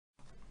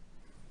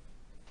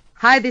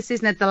Hi, this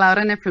is Netta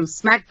Laurene from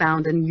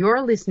SmackDown, and you're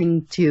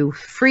listening to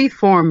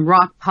Freeform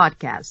Rock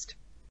Podcast.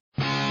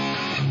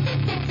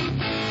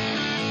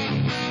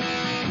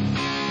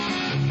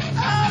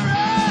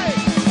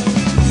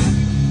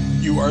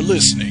 You are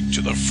listening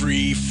to the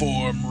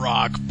Freeform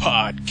Rock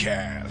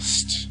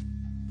Podcast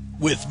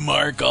with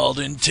Mark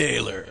Alden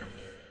Taylor.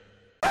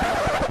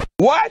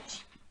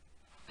 What?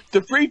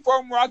 The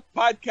Freeform Rock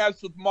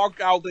Podcast with Mark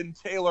Alden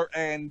Taylor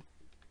and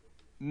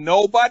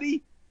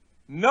nobody?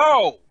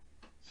 No!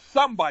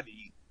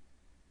 Somebody.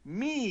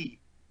 Me.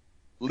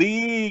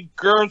 Lee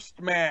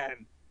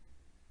Gerstmann.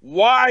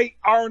 Why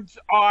aren't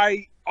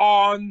I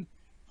on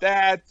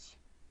that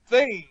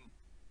thing?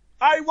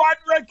 I want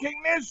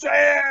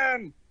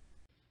recognition!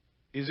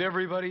 Is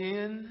everybody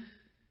in?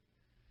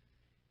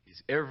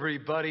 Is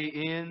everybody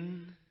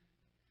in?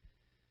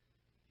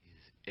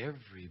 Is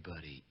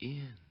everybody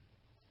in?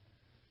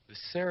 The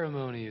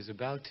ceremony is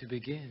about to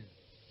begin.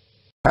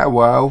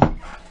 Hello.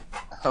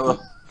 Hello.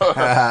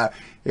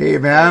 Hey,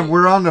 man,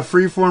 we're on the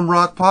Freeform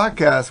Rock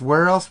Podcast.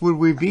 Where else would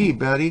we be,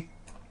 buddy?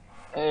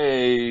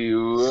 Hey,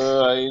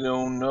 I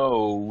don't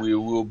know. We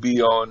will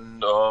be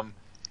on,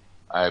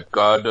 I've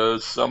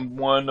got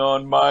someone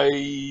on my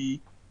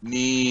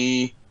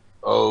knee.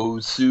 Oh,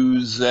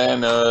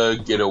 Susanna,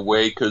 get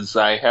away, 'cause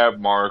I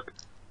have Mark.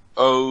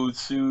 Oh,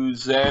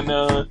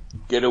 Susanna,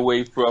 get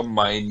away from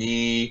my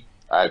knee.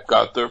 I've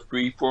got the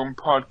Freeform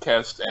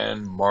Podcast,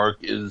 and Mark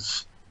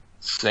is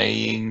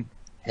saying,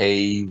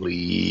 hey,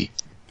 Lee.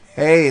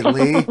 Hey,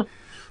 Lee.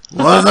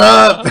 What's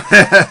up?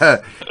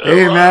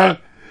 Hey, man.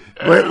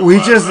 We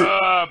just.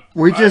 I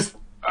just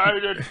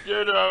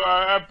did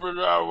a episode.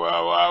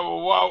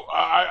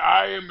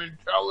 I am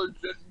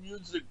intelligent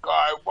music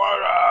guy.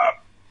 What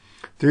up?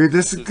 Dude,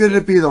 this is going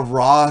to be the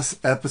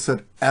rawest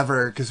episode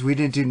ever because we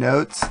didn't do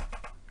notes.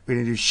 We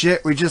didn't do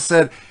shit. We just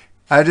said,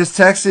 I just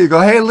texted you,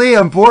 go, hey, Lee,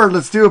 I'm bored.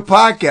 Let's do a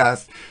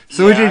podcast.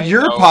 So we did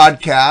your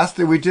podcast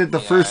and we did the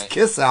first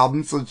Kiss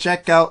album. So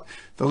check out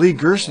the Lee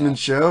Gerstmann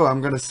show. I'm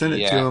going to send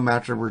it to him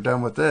after we're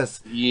done with this.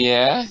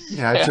 Yeah.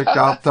 Yeah, I took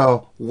out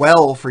the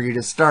well for you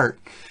to start.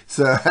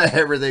 So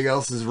everything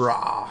else is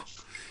raw.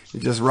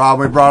 It's just raw.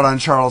 We brought on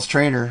Charles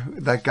Trainer.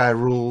 That guy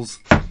rules.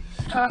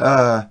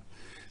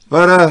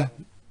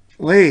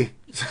 Lee,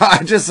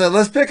 I just said,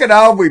 let's pick an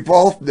album we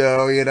both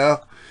know, you know?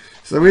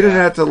 So we didn't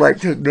have to,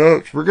 take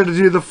notes. We're going to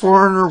do the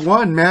Foreigner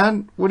 1,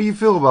 man. What do you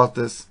feel about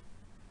this?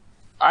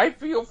 I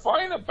feel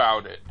fine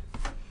about it.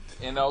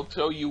 And I'll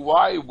tell you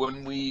why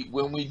when we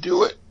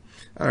do it.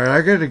 All right,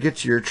 I got to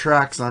get your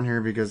tracks on here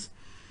because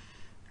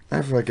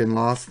I fucking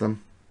lost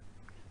them.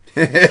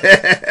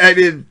 I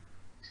didn't.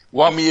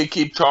 Want me to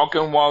keep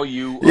talking while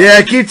you...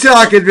 Yeah, keep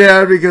talking,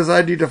 man, because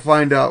I need to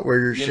find out where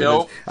your shit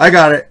is. I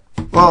got it.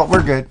 Well,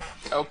 we're good.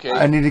 Okay.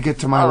 I need to get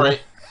to my... All right.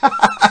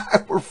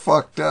 We're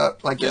fucked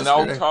up. Then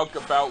yesterday. I'll talk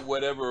about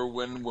whatever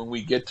when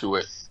we get to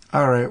it.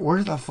 All right.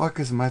 Where the fuck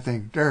is my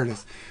thing? There it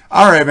is.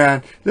 All right,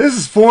 man. This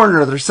is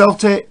Foreigner, their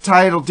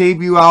self-titled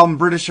debut album,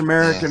 British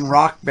American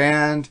rock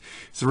band.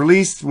 It's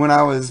released when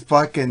I was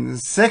fucking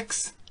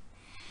 6.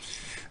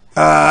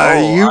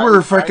 You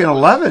were fucking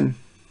 11.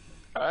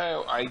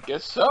 I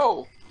guess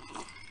so.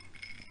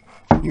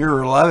 You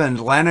were 11.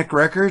 Atlantic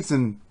Records,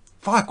 and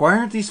fuck, why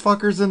aren't these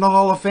fuckers in the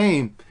Hall of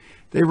Fame?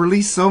 They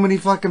released so many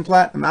fucking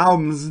platinum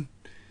albums.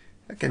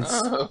 Fucking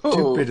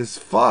stupid as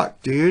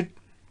fuck, dude.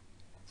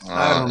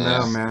 I don't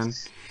know, man.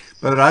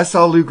 But I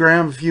saw Lou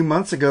Gramm a few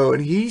months ago,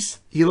 and he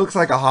looks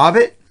like a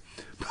hobbit,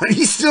 but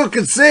he still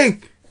can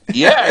sing.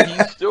 Yeah,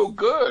 he's still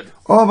good.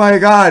 Oh my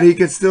God, he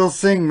can still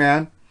sing,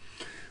 man.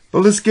 But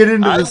let's get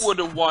into this. I would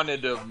have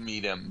wanted to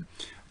meet him.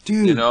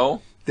 Dude, you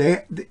know?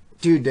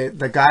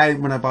 The guy,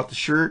 when I bought the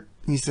shirt,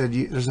 he said,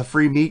 there's a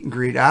free meet and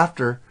greet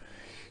after.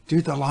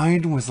 Dude, the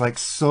line was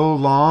so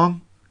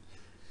long.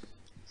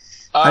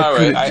 All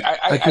right,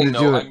 I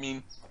know. I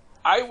mean,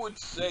 I would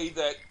say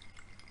that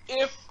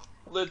if,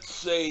 let's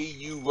say,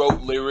 you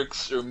wrote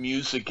lyrics or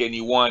music and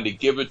you wanted to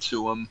give it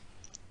to him,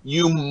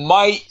 you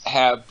might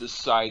have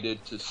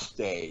decided to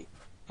stay.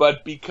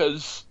 But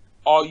because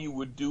all you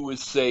would do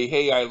is say,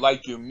 hey, I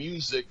like your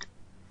music,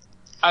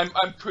 I'm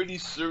pretty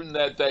certain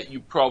that you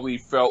probably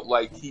felt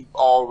like he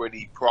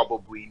already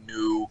probably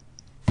knew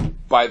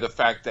by the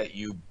fact that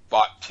you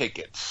bought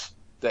tickets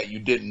that you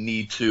didn't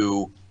need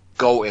to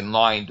go in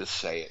line to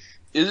say it.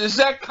 Is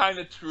that kind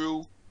of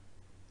true?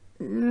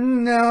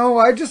 No,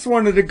 I just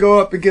wanted to go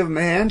up and give him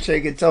a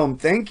handshake and tell him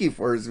thank you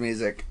for his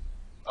music.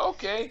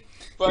 Okay.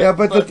 But you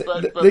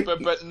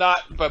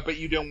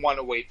didn't want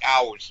to wait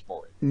hours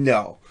for it.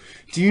 No.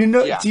 Do you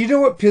know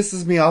what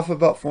pisses me off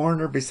about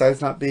Foreigner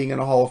besides not being in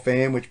a Hall of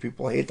Fame, which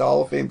people hate the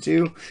Hall of Fame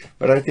too,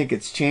 but I think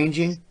it's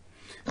changing?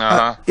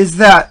 Is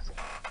that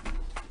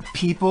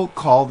people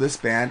call this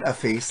band a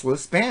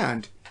faceless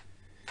band.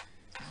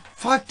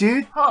 Fuck,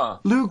 dude. Huh.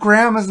 Lou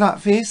Gramm is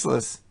not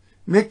faceless.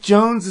 Mick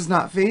Jones is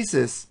not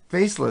faceless.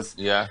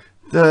 Yeah.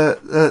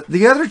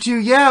 The other two,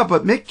 yeah,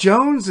 but Mick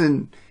Jones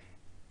and...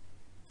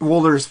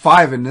 Well, there's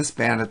 5 in this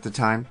band at the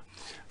time.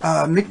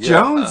 Mick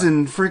Jones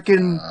and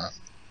freaking...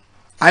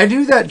 I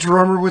knew that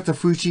drummer with the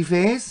Fuji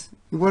face.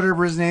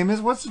 whatever his name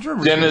is. What's the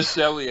drummer? Dennis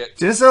Elliott.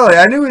 Dennis Elliott.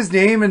 I knew his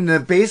name, and the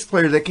bass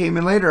player that came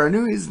in later, I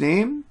knew his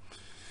name.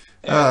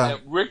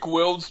 Rick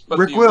Wills, but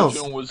Rick the Wills.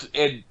 original was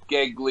Ed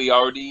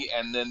Gagliardi,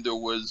 and then there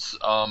was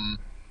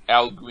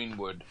Al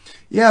Greenwood.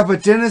 Yeah,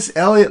 but Dennis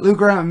Elliott, Lou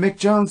Graham, and Mick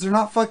Jones, they're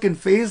not fucking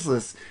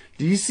faceless.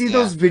 Do you see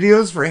those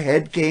videos for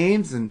Head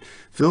Games? And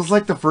feels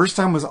like the first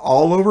time was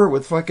all over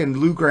with fucking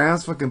Lou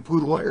Graham's fucking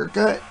poodle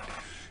haircut.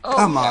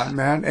 Come on,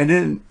 man. And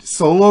then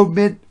solo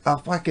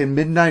fucking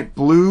Midnight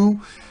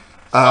Blue.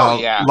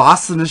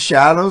 Lost in the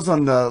Shadows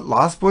on the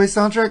Lost Boys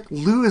soundtrack.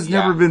 Lou has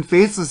never been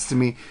faceless to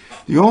me.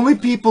 The only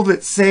people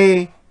that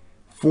say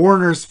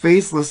Foreigner's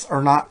faceless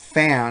are not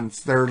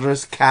fans. They're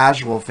just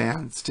casual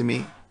fans to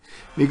me.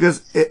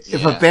 Because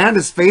if a band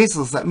is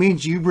faceless, that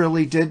means you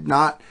really did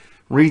not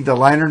read the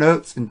liner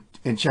notes and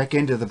check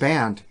into the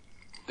band.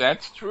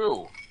 That's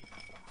true.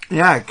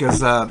 Yeah,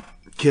 because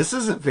Kiss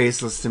isn't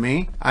faceless to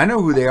me. I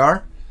know who they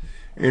are.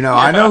 You know,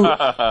 I know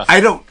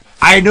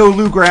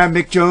Lou Graham,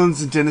 Mick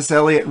Jones, and Dennis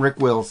Elliott, and Rick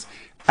Wills.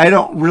 I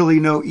don't really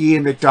know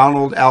Ian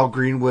McDonald, Al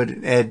Greenwood,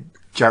 and Ed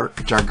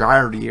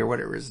Gagliardi, or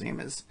whatever his name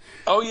is.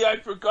 Oh, yeah, I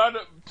forgot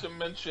to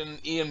mention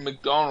Ian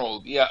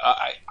McDonald. Yeah,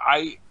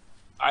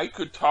 I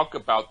could talk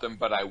about them,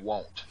 but I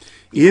won't.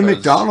 Ian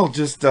McDonald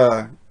just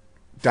died.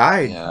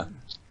 Yeah,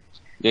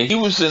 he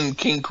was in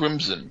King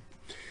Crimson.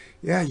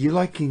 Yeah, you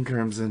like King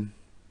Crimson.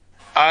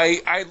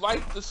 I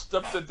like the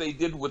stuff that they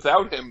did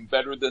without him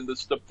better than the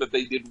stuff that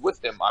they did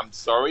with him. I'm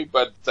sorry,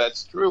 but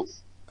that's true.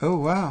 Oh,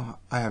 wow.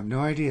 I have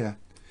no idea.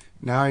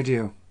 Now I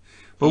do.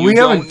 But we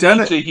haven't done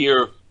it.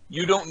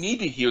 You don't need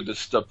to hear the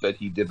stuff that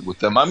he did with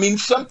them. I mean,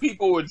 some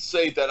people would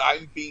say that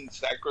I'm being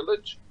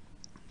sacrilege,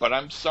 but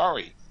I'm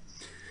sorry.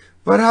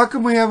 But how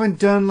come we haven't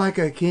done like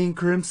a King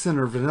Crimson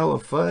or Vanilla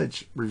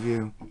Fudge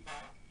review?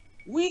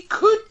 We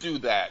could do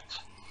that.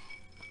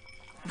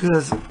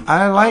 Because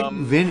I like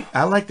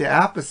I like the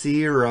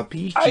Apathy or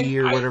Peachy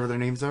or whatever their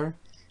names are.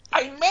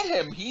 I met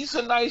him. He's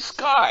a nice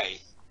guy.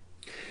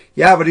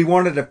 Yeah, but he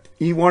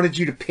wanted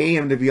you to pay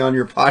him to be on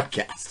your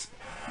podcast.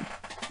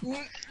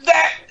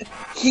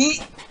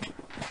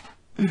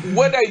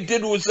 What I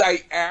did was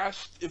I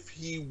asked if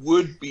he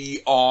would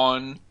be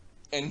on,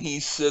 and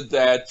he said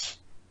that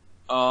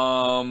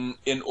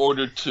in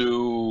order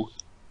to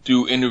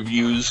do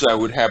interviews, I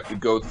would have to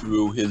go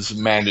through his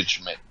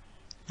management.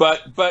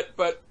 But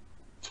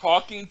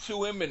talking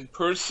to him in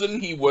person,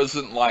 he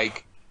wasn't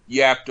like,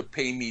 you have to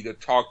pay me to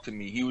talk to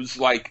me. He was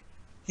like,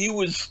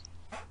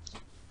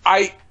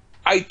 I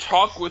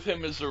talked with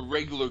him as a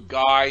regular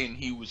guy, and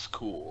he was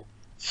cool.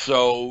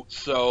 So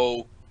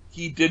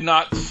he did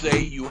not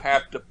say you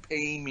have to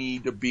pay me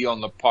to be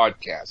on the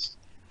podcast.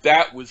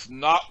 That was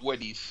not what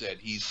he said.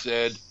 He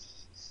said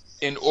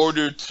in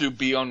order to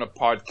be on a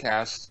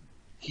podcast,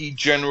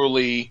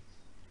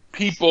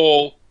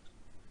 people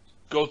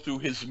go through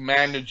his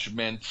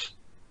management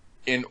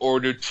in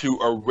order to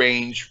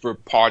arrange for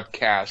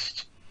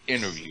podcast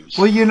interviews.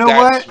 Well, you know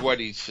That's what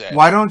he said.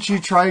 Why don't you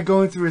try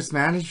going through his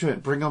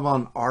management? Bring him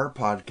on our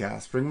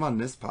podcast. Bring him on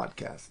this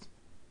podcast.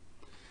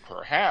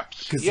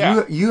 Perhaps. Because you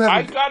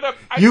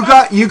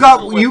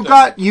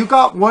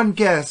got one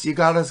guest. You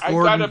got us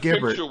Gordon Gilbert. I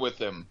got a picture with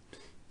him.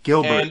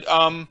 Gilbert.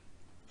 And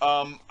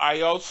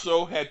I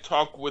also had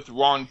talked with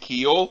Ron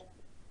Keel,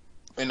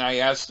 and I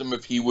asked him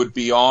if he would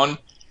be on,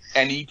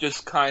 and he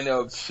just kind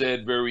of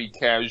said very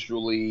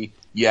casually,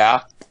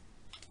 "Yeah."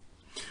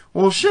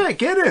 Well, shit,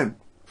 get him.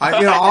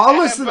 I'll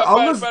listen.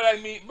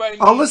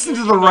 I'll listen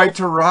to the Right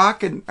to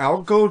Rock, and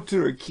I'll go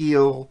to a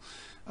Keel,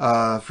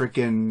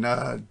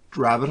 freaking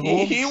rabbit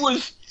hole. He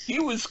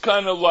was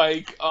kind of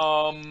like,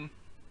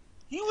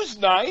 he was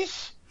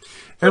nice.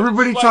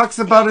 Everybody talks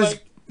about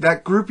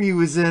that group he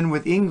was in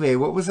with Yngwie.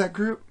 What was that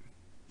group?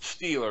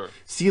 Steeler.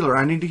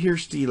 I need to hear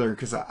Steeler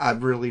because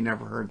I've really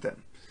never heard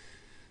them.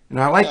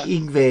 And I like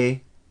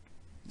Yngwie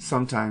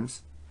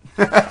sometimes.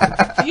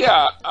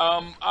 Yeah.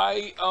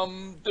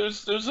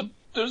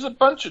 There's a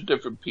bunch of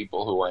different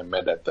people who I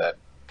met at that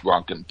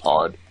Ronkin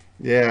Pod.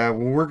 Yeah,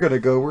 when we're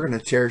gonna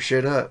tear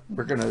shit up.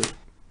 But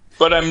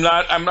I'm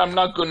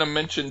not gonna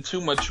mention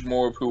too much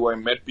more of who I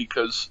met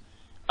because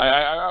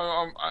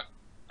I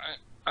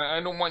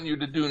don't want you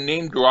to do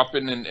name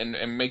dropping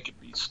and make it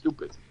be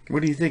stupid.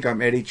 What do you think?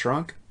 I'm Eddie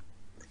Trunk?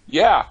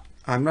 Yeah.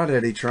 I'm not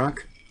Eddie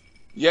Trunk.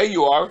 Yeah,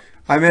 you are.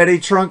 I'm Eddie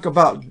Trunk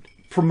about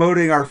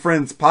promoting our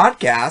friend's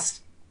podcast.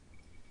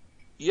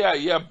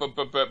 Yeah, but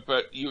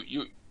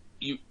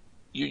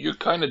you're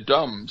kind of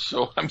dumb,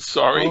 so I'm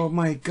sorry. Oh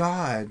my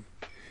God.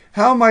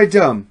 How am I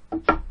dumb?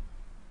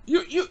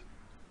 You're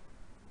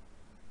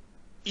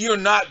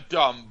not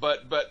dumb,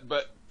 but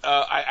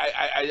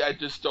I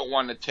just don't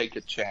want to take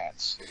a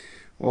chance.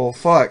 Well,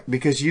 fuck,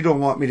 because you don't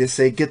want me to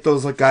say, get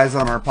those guys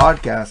on our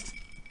podcast.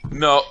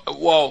 No,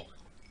 well,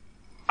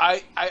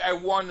 I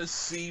want to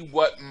see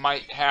what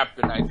might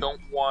happen. I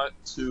don't want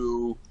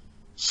to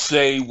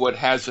say what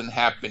hasn't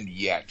happened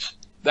yet.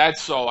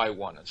 That's all I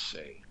want to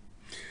say.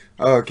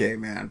 Okay,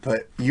 man,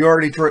 but you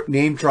already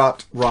name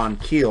dropped Ron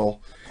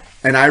Keel,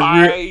 and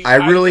I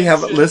really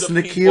haven't listened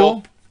to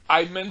Keel.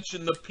 I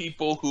mentioned the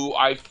people who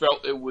I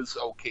felt it was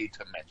okay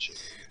to mention.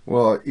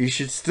 Well, you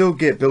should still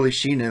get Billy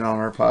Sheenan on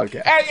our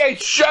podcast. Hey,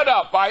 shut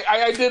up!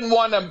 I didn't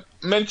want to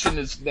mention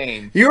his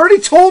name. You already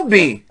told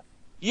me.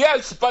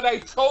 Yes, but I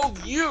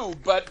told you.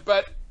 But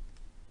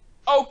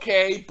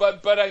okay.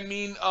 But I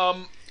mean,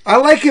 I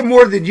like him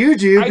more than you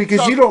do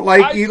because you don't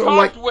like.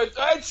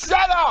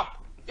 Shut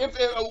up! If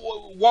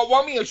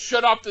want me to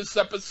shut off this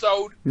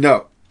episode?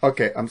 No.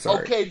 Okay, I'm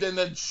sorry. Okay,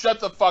 then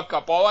shut the fuck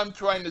up. All I'm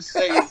trying to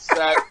say is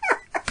that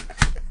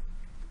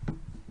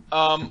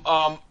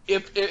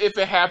if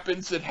it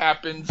happens, it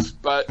happens.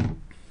 But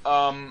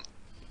I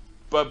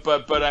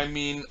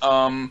mean,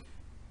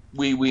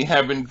 we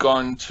haven't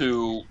gone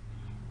to.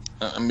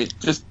 I mean,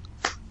 just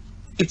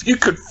if you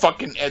could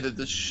fucking edit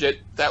this shit,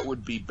 that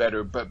would be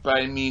better. But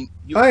I mean,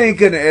 I ain't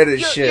gonna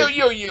edit shit.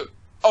 You.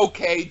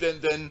 Okay,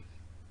 then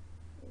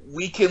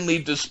we can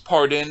leave this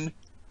part in.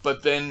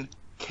 But then,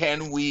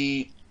 can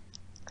we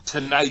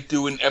tonight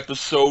do an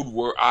episode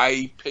where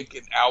I pick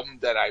an album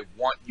that I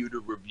want you to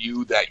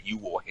review that you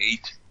will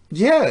hate?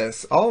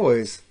 Yes,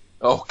 always.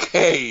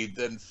 Okay,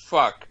 then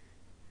fuck.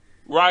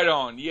 Right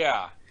on,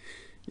 yeah.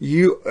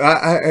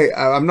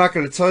 I'm not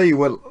going to tell you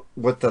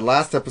what the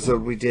last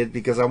episode we did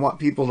because I want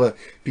people to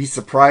be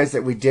surprised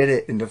that we did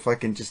it and to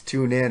fucking just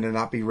tune in and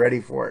not be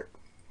ready for it.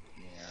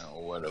 Yeah,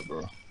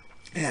 whatever.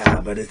 Yeah,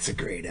 but it's a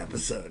great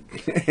episode.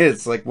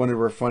 It's like one of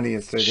our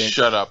funniest, I think.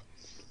 Shut up.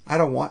 I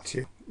don't want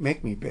to.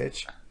 Make me,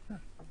 bitch.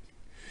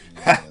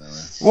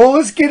 Well,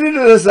 let's get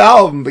into this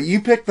album, but you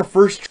picked the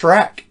first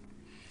track.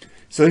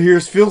 So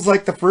here's Feels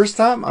Like the First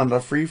Time on the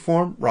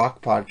Freeform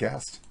Rock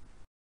Podcast.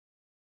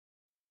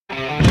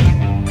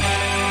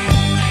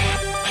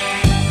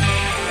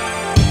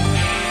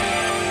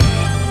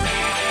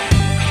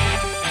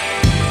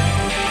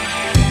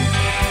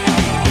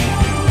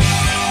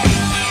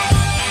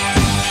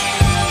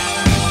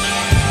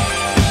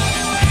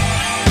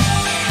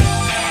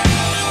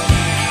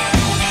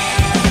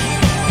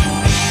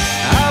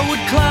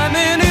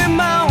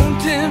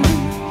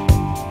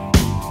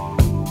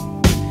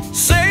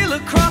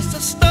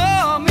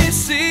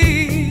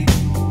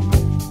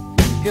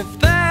 If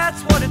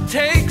that's what it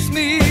takes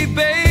me,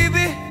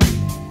 baby,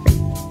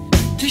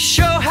 to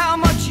show how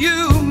much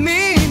you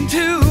mean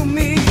to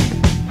me.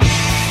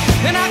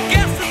 And I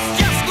guess it's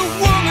just the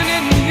woman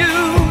in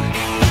you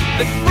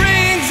that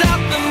brings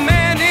out the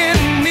man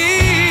in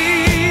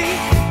me.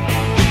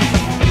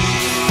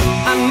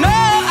 I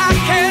know I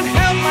can't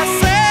help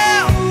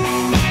myself.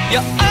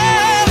 You're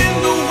all in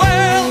the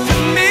world to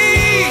me.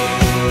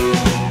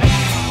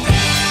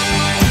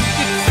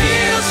 It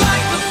feels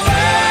like the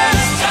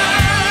first time.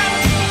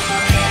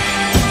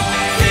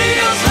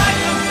 Feels like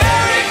the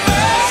very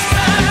first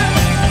time.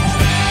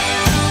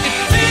 It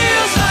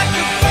feels like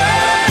the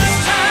first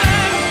time.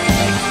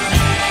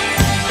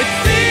 It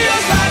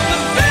feels like the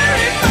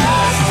very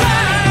first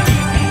time.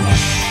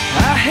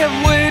 I have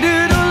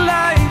waited a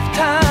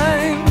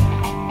lifetime,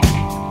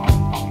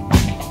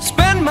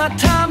 spent my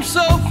time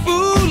so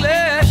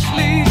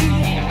foolishly,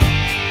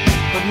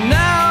 but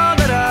now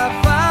that I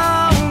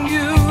found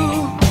you,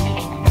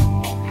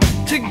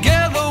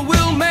 together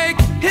we'll make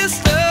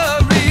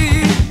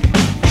history.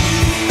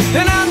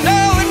 And I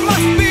know it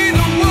must be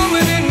the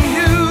woman in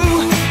you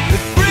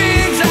that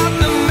brings out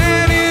the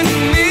man in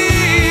me.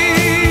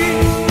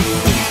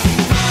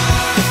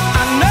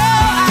 I know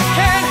I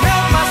can't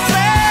help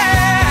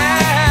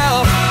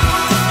myself.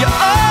 You're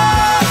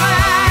all my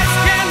eyes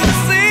can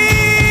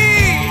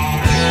see.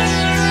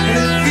 And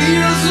it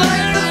feels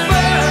like the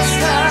first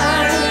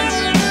time,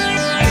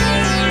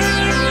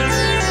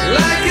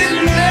 like it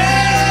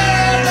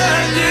never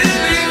did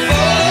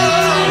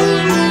before.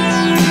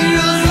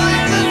 Feels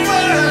like the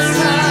first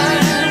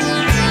time,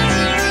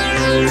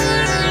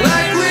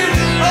 like we've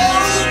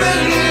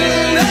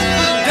opened up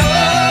the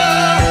door.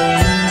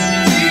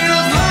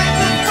 Feels like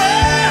the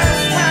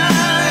first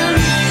time,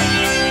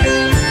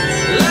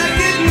 like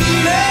it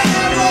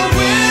never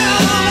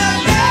will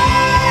again.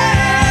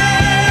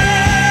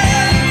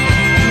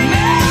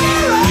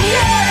 Never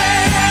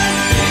again.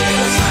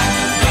 Feels like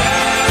the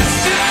first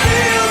time.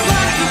 Feels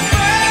like the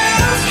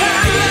first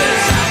time. Feels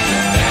like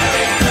the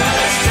very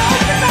first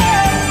time.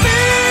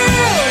 Feels like the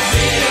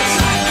first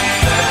time.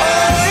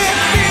 Oh, it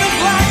feels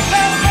like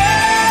the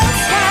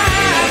first time.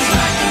 Feels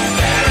like the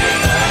very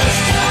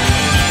first time.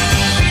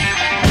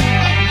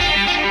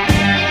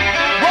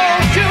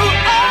 Won't you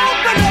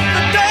open up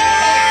the door?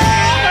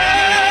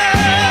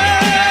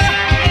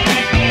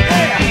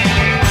 Yeah.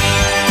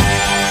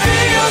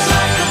 Feels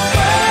like the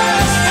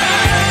first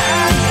time.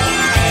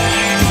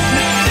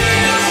 It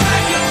feels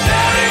like the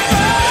very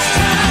first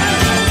time.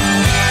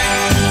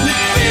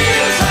 It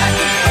feels like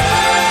the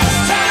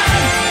first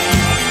time.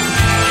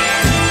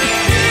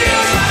 It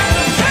feels like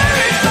the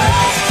very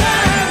first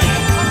time.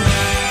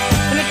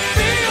 And it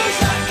feels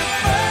like the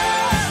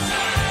first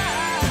time.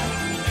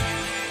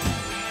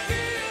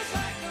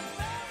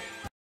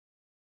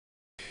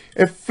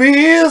 It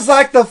feels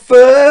like the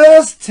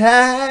first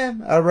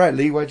time. All right,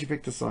 Lee, why'd you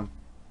pick this song?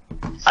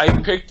 I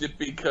picked it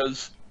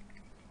because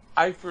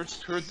I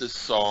first heard this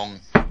song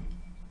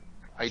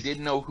I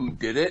didn't know who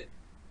did it.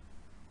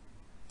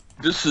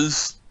 This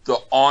is the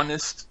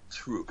honest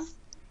truth.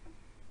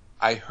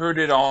 I heard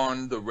it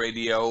on the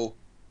radio.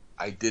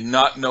 I did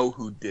not know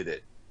who did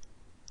it.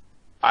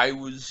 I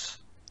was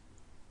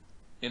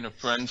in a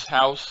friend's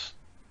house,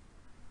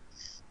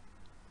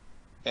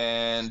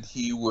 and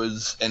he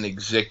was an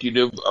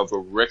executive of a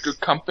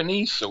record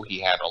company, so he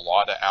had a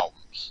lot of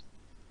albums.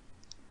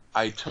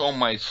 I told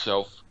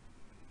myself,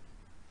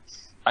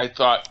 I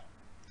thought,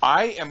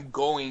 I am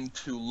going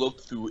to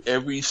look through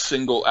every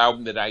single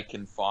album that I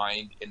can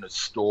find in a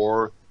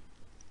store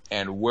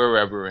and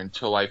wherever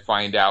until I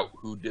find out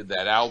who did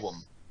that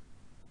album.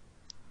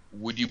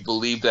 Would you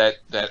believe that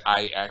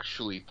I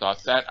actually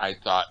thought that? I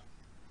thought,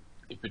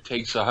 if it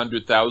takes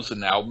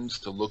 100,000 albums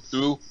to look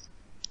through,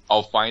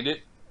 I'll find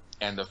it.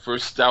 And the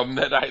first album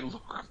that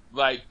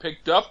I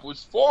picked up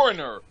was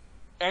Foreigner,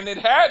 and it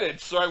had it.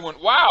 So I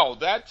went, wow,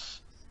 that's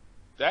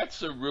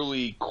a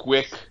really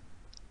quick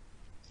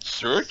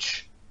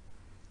search.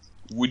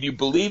 Would you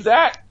believe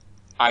that?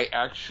 I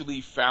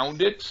actually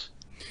found it,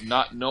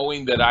 not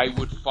knowing that I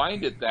would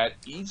find it that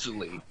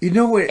easily. You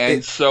know what?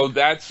 And so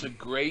that's a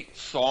great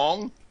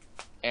song,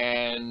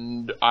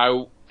 and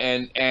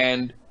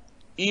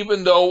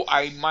even though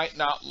I might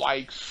not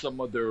like some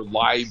of their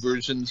live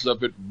versions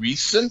of it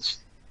recent,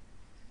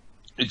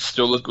 it's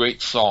still a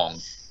great song.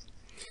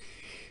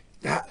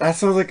 That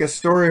sounds like a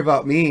story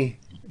about me.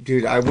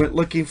 Dude, I went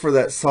looking for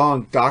that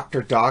song,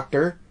 Doctor,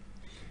 Doctor.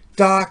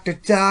 Doctor,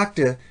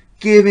 Doctor,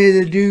 give me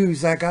the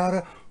news. I got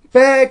a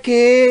bad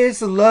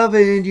case of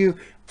loving you.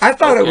 I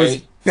thought it was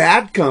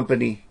Bad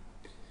Company.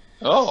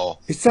 Oh.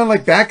 It sounded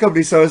like Bad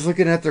Company, so I was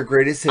looking at their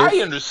greatest hits. I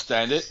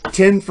understand it.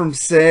 10 from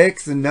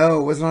 6, and no,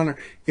 it wasn't on there.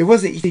 It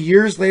wasn't.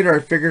 Years later, I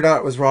figured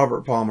out it was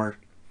Robert Palmer.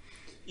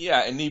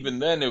 Yeah, and even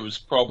then, it was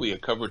probably a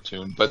cover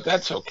tune, but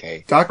that's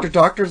okay. Doctor,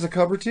 Doctor's a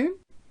cover tune?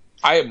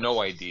 I have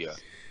no idea.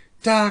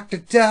 Doctor,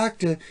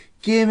 Doctor,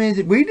 give me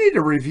the... We need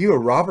to review a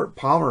Robert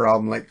Palmer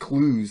album like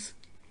Clues.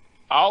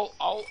 I'll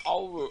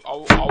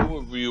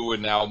review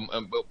an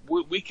album, but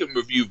we can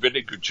review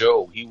Vinegar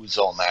Joe. He was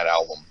on that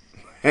album.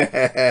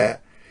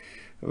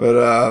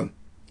 But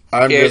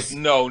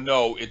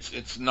No,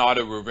 it's not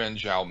a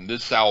revenge album.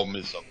 This album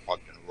is a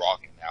fucking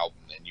rockin' album,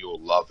 and you'll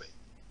love it.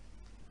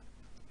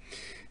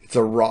 It's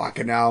a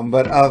rockin' album,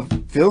 but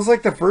feels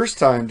like the first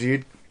time,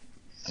 dude.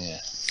 Yeah.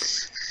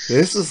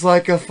 This is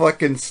like a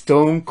fucking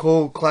stone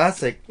cold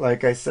classic,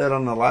 like I said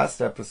on the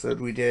last episode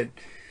we did.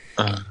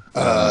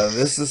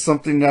 This is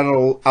something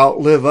that'll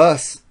outlive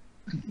us.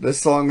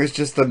 This song is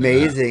just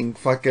amazing.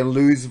 Fucking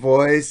Lou's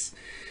voice.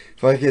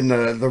 Fucking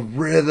the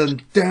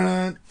rhythm.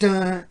 Dun,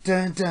 dun,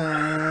 dun,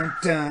 dun,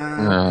 dun,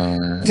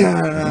 dun,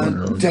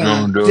 dun, dun,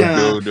 dun,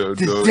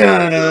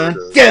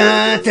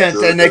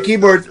 dun, and the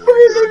keyboards.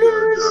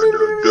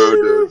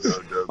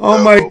 Oh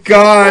my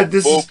god,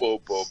 this is...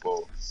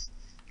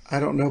 I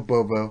don't know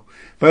Bobo.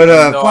 But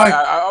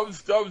I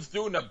was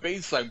doing a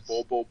bass line.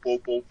 Bobo.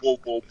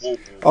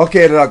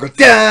 Okay, then I'll go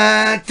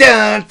dun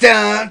dun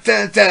dun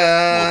dun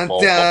dun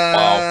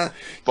dun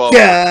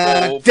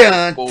dun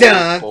dun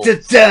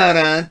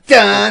dun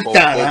dun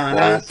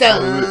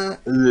dun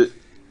dun.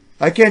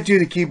 I can't do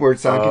the keyboard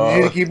sound. Can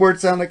you do the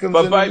keyboard sound that comes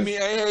in? But I mean,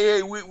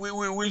 hey,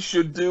 we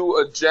should do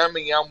a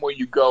jamming album where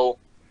you go,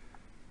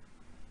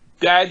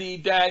 daddy,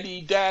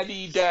 daddy,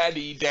 daddy,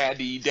 daddy,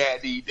 daddy,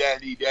 daddy,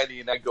 daddy, daddy,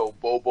 and I go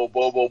Bobo,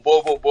 Bobo,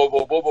 Bobo,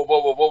 Bobo, Bobo,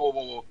 Bobo, Bobo,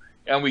 Bobo,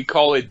 and we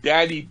call it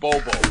Daddy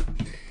Bobo.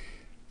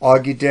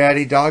 Augie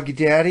Daddy, Doggy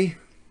Daddy.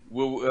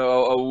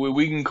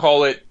 We can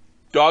call it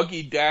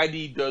Doggy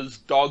Daddy Does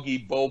Doggy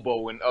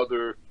Bobo and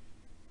other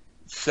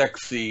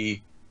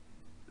sexy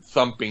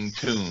thumping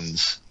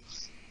tunes.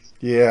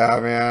 Yeah,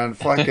 man,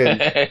 fucking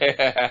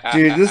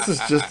dude, this is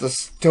just a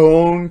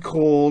stone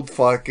cold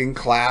fucking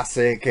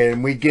classic,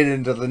 and we get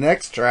into the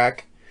next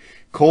track,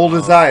 Cold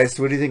as Ice.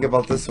 What do you think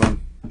about this one?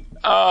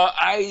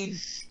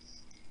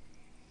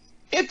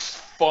 It's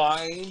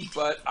fine,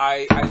 but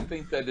I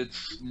think that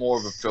it's more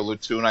of a filler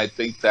tune. I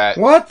think that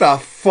what the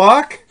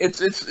fuck?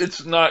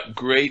 It's not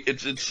great.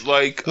 It's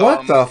like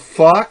what the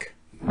fuck?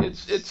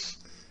 It's just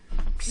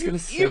gonna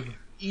say.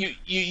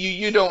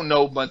 You don't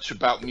know much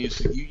about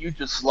music. You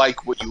just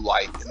like what you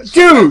like.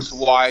 Dude,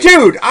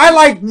 I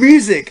like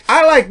music.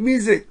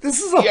 This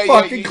is a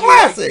fucking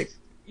classic.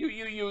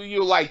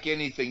 You like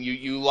anything.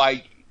 You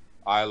like.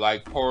 I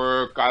like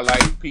pork. I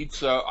like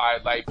pizza. I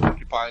like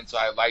porcupines.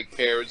 I like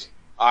pears.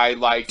 I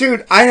like.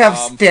 Dude, I have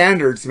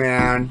standards,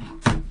 man.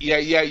 Yeah.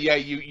 You're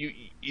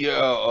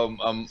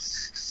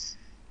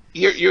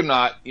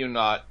not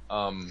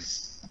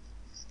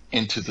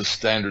into the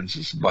standards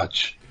as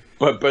much.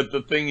 But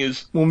the thing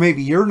is, well,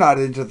 maybe you're not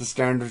into the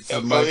standards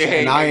as much,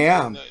 and I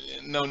am.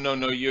 No.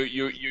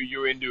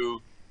 You're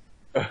into.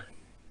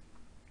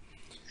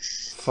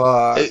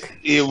 Fuck.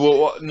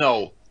 Well,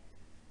 no,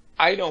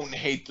 I don't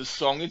hate the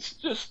song. It's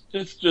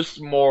just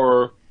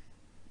more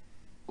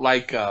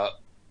like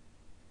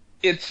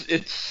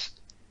it's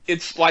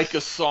like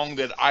a song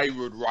that I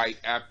would write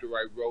after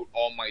I wrote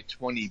all my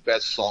 20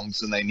 best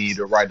songs, and I need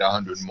to write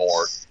 100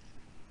 more.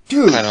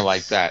 Dude, kind of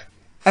like that.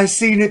 I've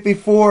seen it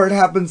before. It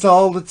happens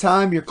all the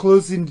time. You're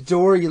closing the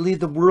door. You leave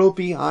the world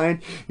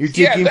behind. You're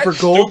digging for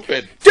gold.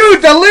 Stupid.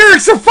 Dude, the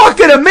lyrics are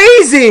fucking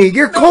amazing.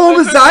 You're cold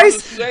as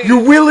ice.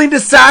 You're willing to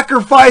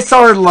sacrifice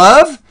our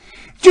love.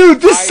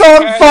 Dude, this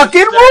song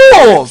fucking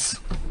rules.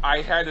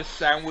 I had a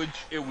sandwich.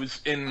 It was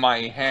in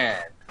my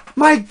hand.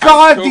 My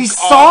God, these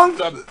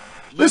songs.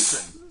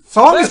 This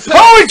song is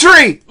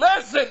poetry.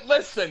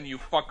 Listen, you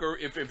fucker.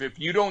 If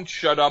you don't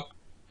shut up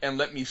and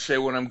let me say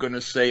what I'm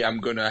gonna say, I'm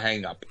gonna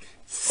hang up.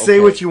 Say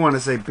what you want to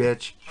say,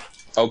 bitch.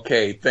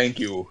 Okay, thank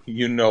you.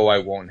 You know I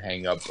won't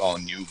hang up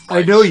on you.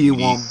 I know you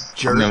won't,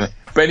 jerk.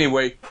 But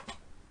anyway,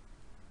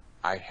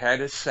 I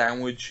had a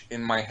sandwich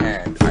in my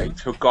hand. I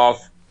took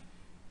off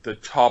the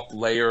top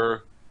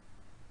layer.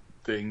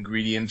 The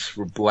ingredients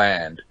were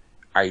bland.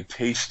 I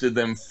tasted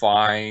them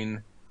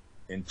fine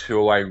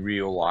until I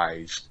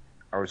realized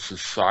our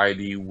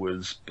society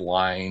was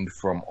blind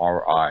from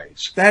our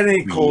eyes. That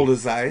ain't cold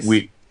as ice.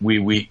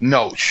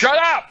 No, shut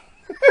up!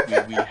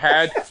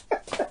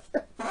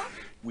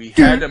 We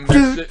had a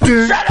message.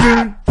 Shut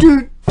up!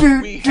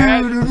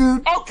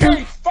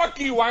 Okay, fuck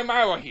you, I'm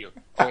out of here.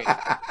 Wait,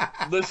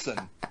 listen.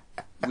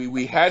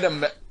 We had a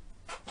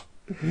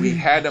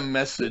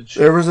message.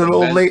 There was an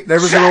old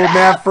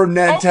man from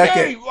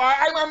Nantucket. Okay,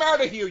 I'm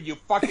out of here, you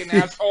fucking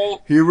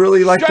asshole. He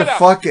really liked to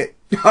fuck it.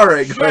 All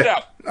right, go ahead. Shut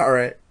up. All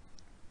right.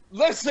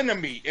 Listen to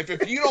me. If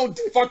you don't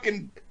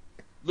fucking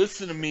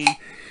listen to me.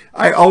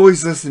 I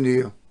always listen to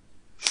you.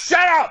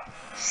 Shut up!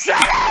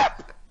 Shut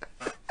up!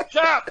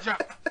 Shut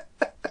up!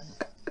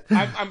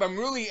 I'm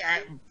really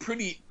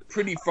pretty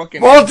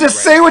fucking. Well,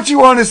 just say what you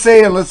want to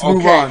say and let's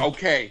move on.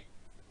 Okay.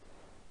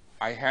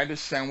 I had a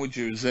sandwich.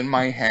 It was in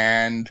my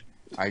hand.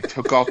 I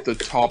took off the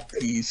top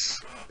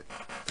piece.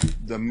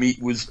 The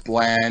meat was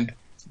bland.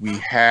 We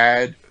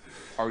had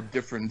our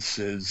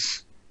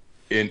differences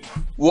in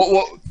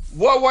what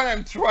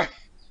I'm trying.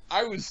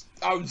 I was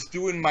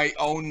doing my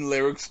own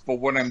lyrics, but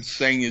what I'm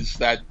saying is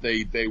that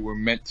they were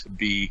meant to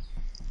be.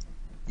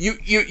 You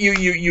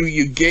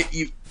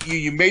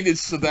made it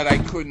so that I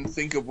couldn't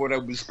think of what I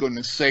was going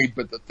to say,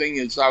 but the thing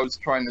is, I was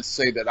trying to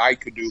say that I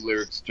could do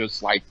lyrics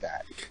just like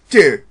that.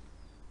 Dude,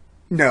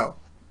 no.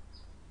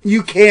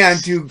 You can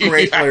do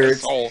great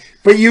lyrics,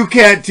 but you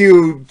can't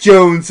do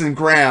Jones and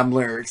Graham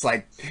lyrics.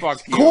 Like,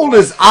 Cold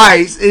as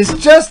Ice is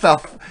just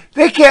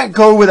they can't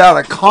go without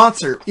a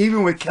concert,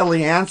 even with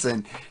Kelly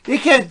Hansen. They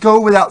can't go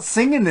without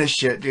singing this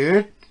shit,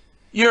 dude.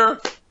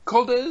 You're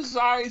cold as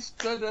ice,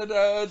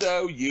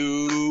 da-da-da-da,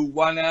 you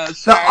wanna.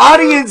 The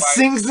audience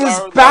sings this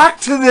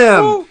back to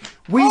them.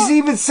 We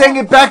even sang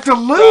it back to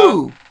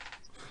Lou.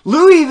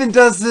 Lou even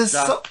does this.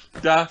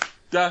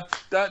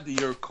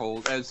 You're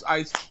cold as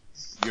ice.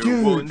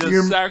 Dude,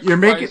 you're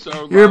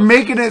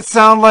making it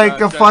sound like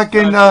a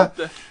fucking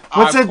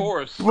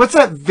what's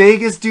that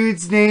Vegas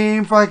dude's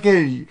name?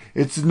 Fucking,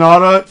 it's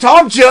not a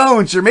Tom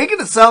Jones. You're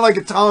making it sound like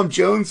a Tom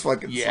Jones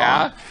fucking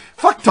song.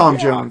 Fuck Tom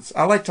Jones.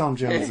 I like Tom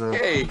Jones though.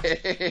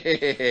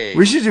 Hey.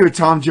 We should do a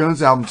Tom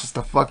Jones album just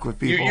to fuck with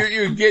people.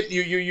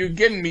 You're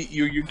getting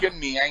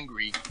me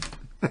angry.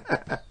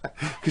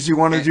 Because you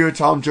want to do a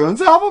Tom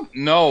Jones album?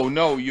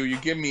 No, you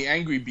get me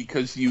angry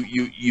because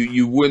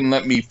you wouldn't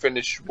let me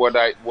finish what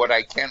I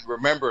can't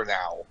remember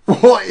now.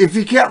 Well, if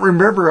you can't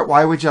remember it,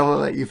 why would you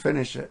let you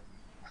finish it?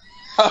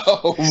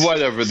 Oh,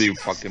 whatever, you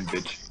fucking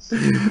bitch.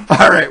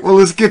 All right, well,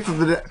 let's get to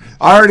the.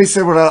 I already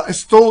said what I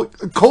stole.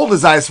 Cold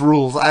as Ice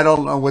rules. I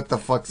don't know what the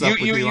fuck's up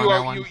with you on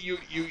that one.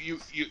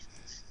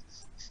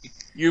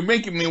 You're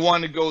making me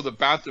want to go to the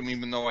bathroom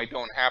even though I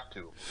don't have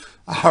to.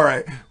 All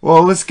right.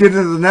 Well, let's get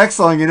into the next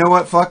song. You know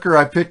what, fucker?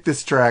 I picked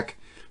this track.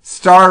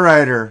 Star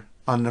Rider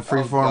on the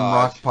Freeform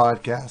Rock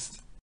Podcast.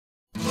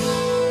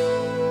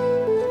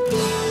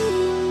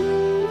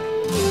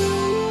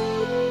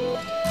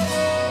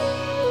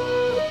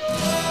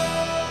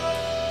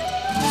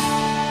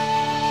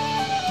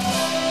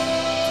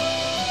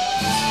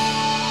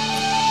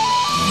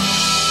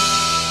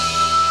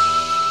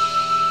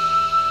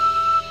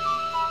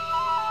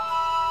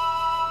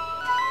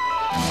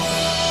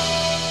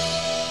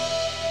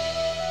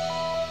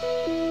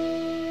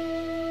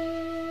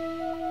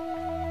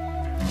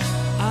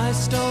 I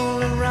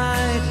stole a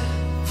ride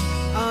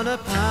on a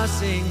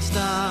passing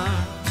star,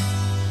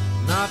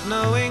 not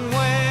knowing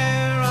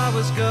where I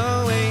was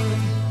going,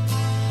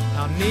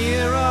 how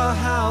near or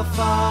how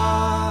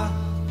far.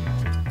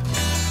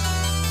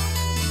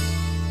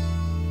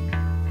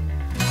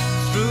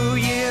 Through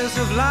years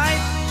of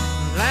light,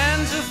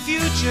 lands of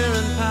future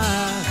and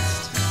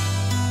past,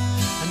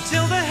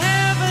 until the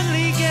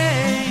heavenly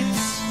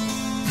gates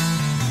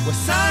were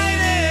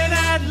sighted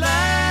at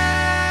last.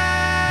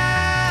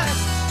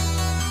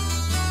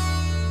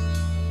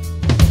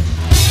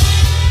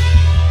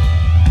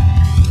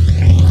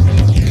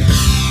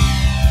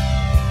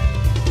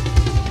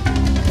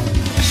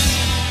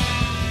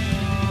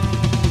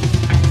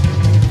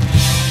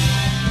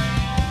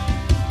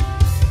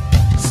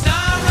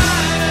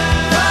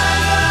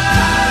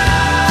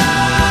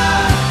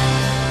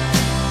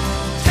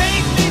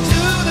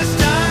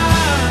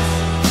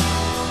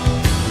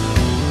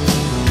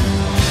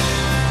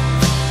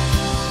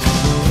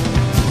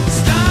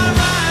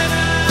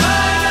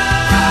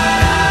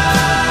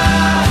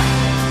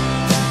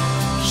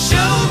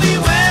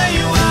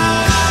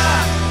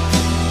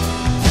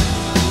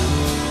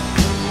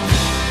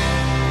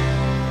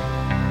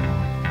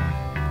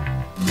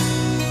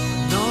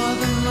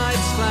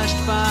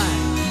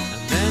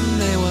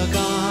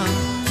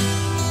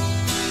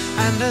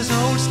 And as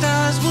old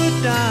stars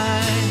would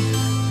die,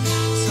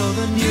 so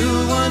the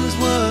new ones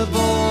were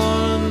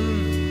born.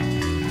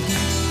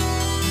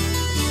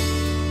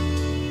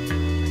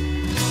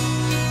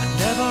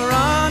 And ever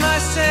on I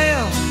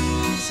sail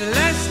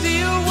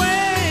celestial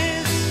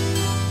ways,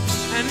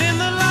 and in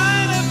the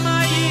light of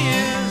my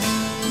years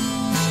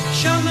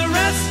shone the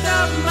rest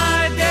of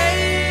my days.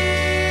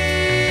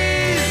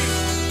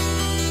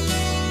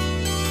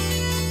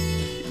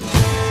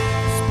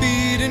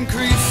 Speed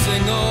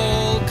increasing,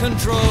 all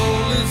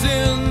control is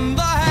in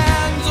the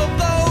hands of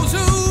those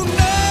who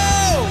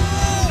know.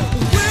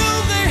 Will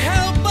they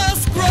help us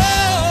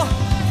grow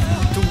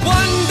to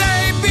one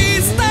day be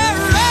star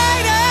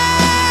riders?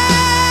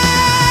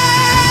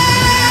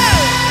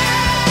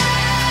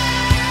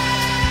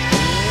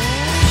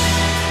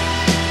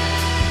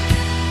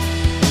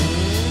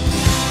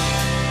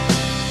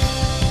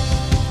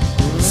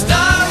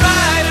 Star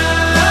Rider,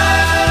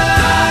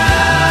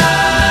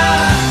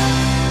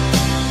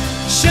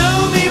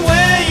 show me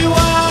where you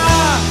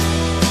are.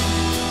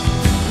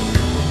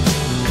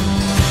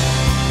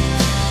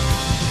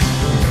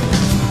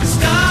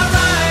 Star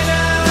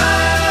Rider,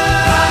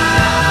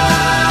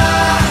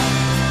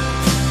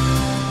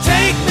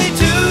 take me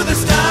to the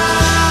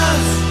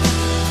stars.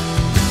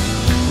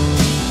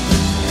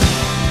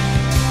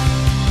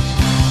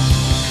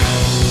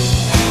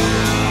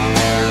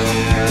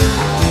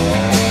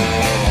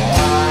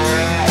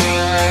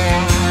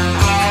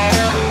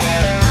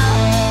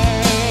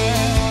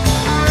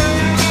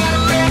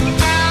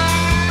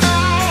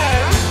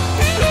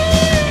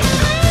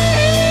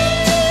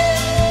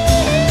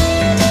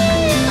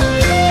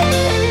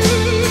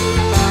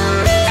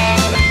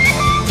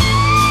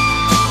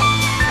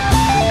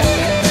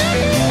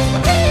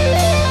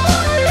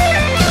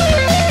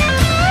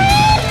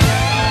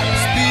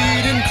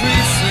 Speed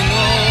increasing,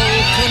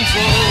 all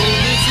control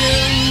is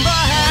in the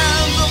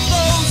hands of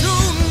those who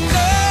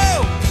know.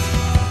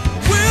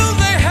 Will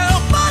they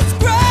help us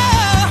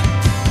grow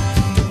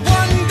to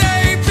one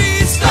day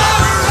be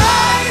star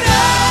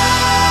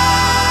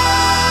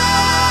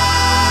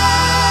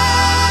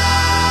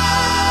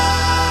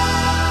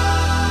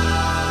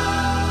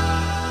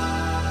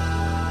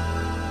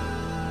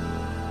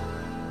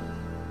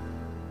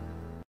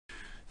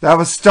That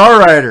was Star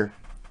Rider.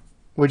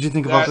 What'd you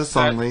think about this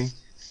song, Lee?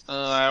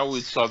 I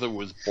always thought it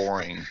was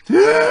boring.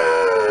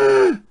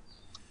 I'm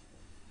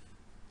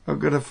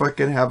gonna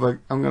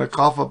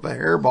cough up a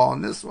hairball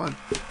in this one.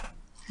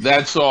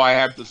 That's all I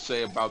have to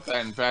say about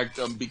that. In fact,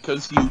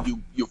 because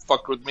you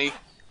fucked with me,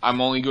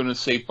 I'm only going to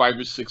say 5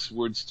 or 6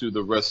 words to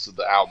the rest of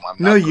the album. I'm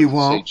No, not you gonna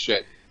won't. Say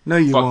shit. No,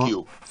 you Fuck won't.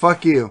 you.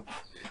 Fuck you.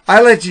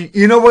 I let you.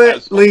 You know what,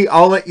 That's- Lee?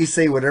 I'll let you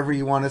say whatever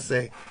you want to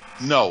say.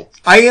 No.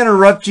 I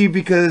interrupt you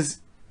because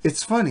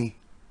it's funny.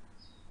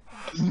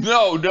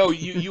 No,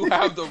 you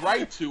have the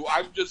right to.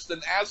 I'm just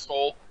an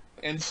asshole,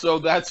 and so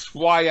that's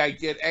why I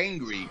get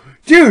angry.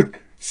 Dude,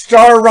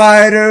 Star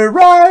Rider,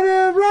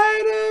 Rider,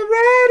 Rider,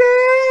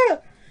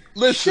 Rider.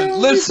 Listen, Show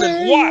me listen,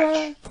 where you watch.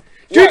 are.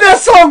 Dude, Watch. that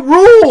song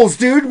rules,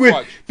 dude.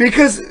 Watch.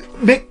 Because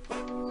Mick,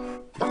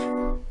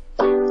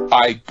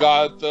 I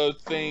got the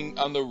thing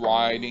on the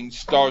riding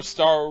Star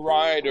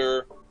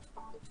Rider.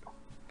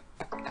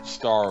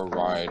 Star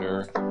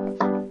Rider.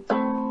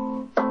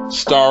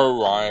 Star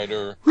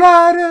Rider.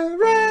 Rider,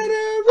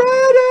 Rider,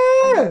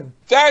 Rider.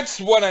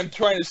 That's what I'm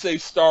trying to say,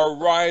 Star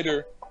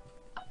Rider.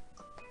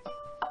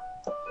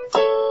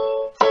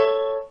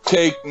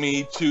 Take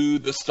me to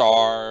the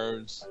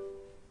stars.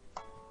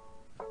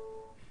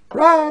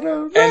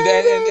 Rider, And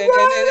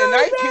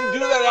I can do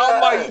that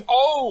on my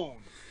own.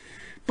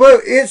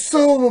 But it's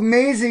so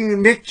amazing.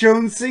 Mick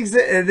Jones sings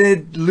it, and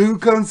then Lou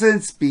comes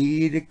in,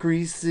 speed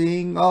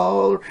increasing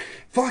all.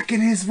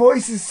 Fucking his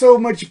voice is so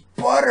much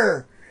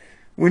butter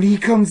when he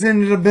comes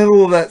into the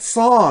middle of that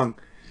song.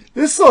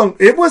 This song,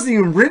 it wasn't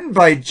even written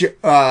by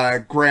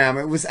Graham.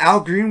 It was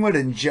Al Greenwood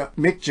and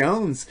Mick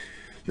Jones.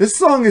 This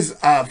song is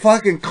a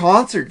fucking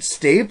concert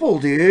staple,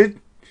 dude.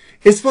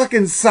 It's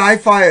fucking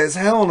sci-fi as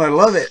hell, and I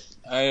love it.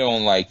 I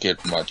don't like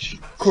it much.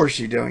 Of course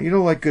you don't. You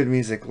don't like good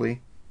music, Lee.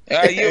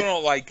 You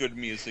don't like good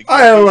music.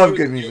 I love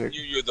good music.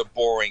 You're the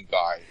boring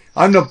guy.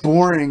 I'm the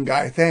boring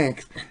guy,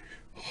 thanks.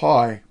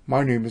 Hi,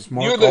 my name is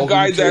Mark. You're the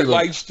guy Alden that Taylor.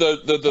 likes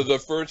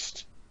the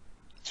first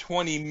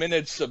 20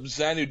 minutes of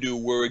Xanadu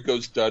where it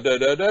goes da da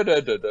da da da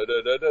da da da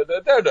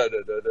da da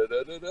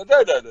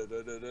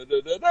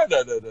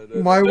da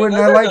da. Why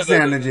wouldn't I like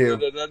Xanadu?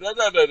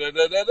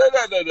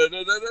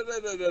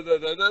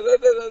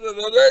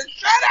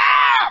 Shut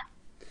up!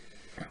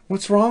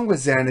 What's wrong with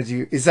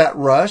Xanadu? Is that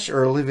Rush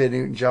or Olivia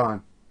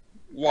Newton-John?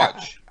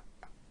 Watch.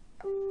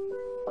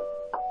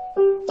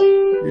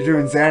 You're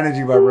doing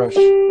Xanadu by Rush.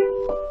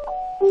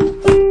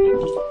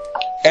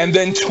 And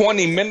then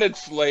 20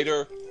 minutes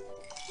later,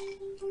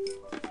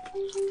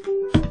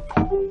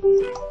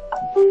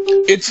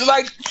 it's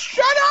like,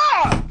 shut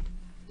up!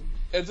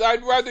 As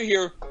I'd rather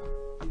hear,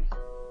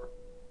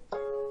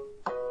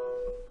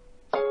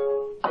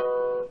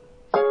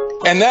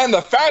 and then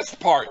the fast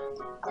part.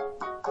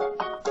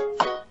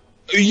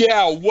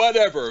 Yeah,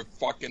 whatever,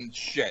 fucking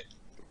shit.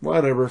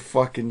 Whatever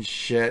fucking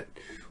shit.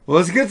 Well,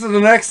 let's get to the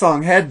next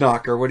song, Head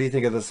Knocker. What do you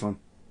think of this one?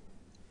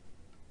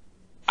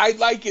 I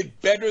like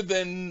it better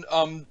than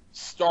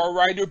Star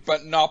Rider,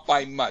 but not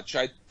by much.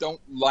 I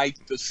don't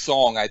like the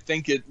song. I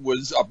think it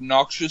was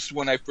obnoxious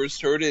when I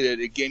first heard it.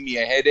 It gave me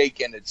a headache,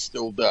 and it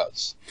still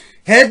does.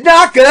 Head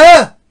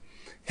Knocker!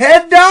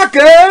 Head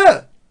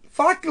Knocker!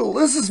 Fuck,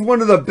 this is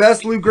one of the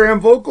best Lou Gramm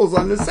vocals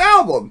on this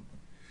album.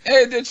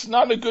 And it's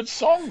not a good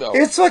song, though.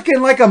 It's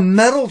fucking like a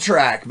metal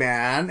track,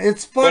 man.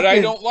 It's fucking... But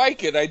I don't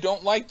like it. I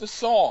don't like the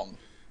song.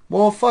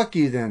 Well, fuck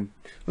you then.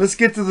 Let's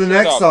get to the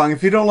next song.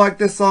 If you don't like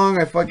this song,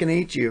 I fucking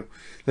hate you.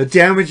 The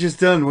Damage Is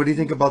Done. What do you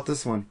think about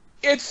this one?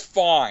 It's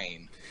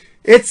fine.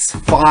 It's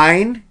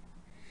fine?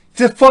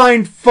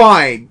 Define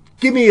fine.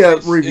 Give me a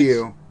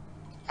review.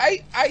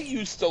 I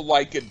used to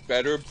like it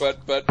better, but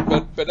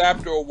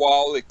after a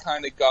while it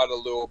kind of got a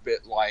little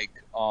bit like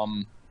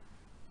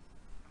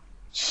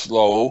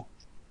slow,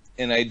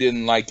 and I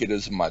didn't like it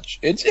as much.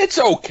 It's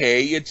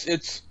okay.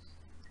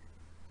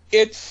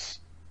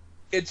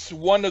 It's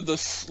one of the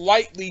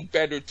slightly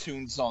better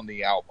tunes on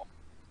the album.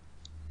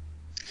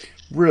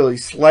 Really,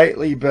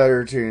 slightly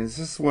better tunes.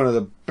 This is one of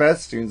the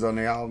best tunes on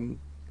the album.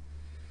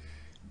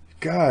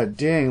 God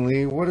dang,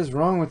 Lee, what is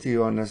wrong with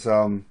you on this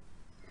album?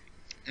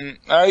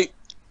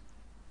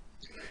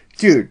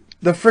 Dude,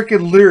 the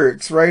frickin'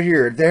 lyrics right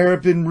here. There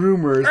have been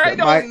rumors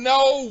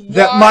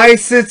that my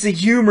sense of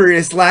humor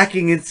is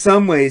lacking in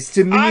some ways.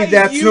 To me,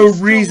 that's no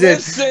reason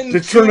to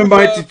turn them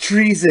to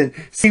treason.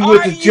 See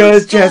what the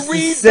judge has to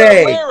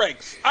say.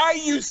 I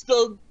used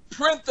to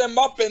print them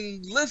up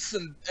and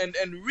listen and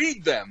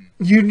read them.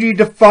 You need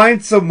to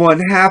find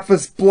someone half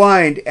as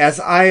blind as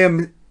I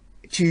am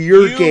to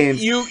your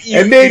games.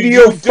 And maybe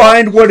you'll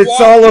find what it's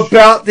all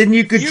about, then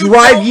you could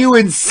drive you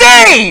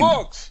insane!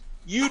 Books.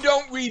 You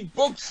don't read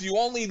books, you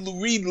only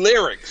read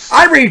lyrics.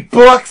 I read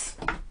books!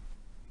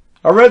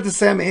 I read the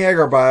Sammy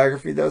Hagar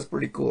biography, that was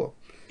pretty cool.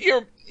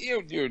 You're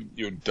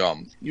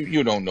dumb.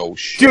 You don't know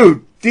shit.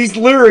 Dude, these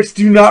lyrics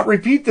do not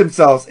repeat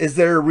themselves. Is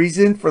there a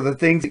reason for the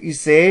things that you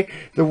say?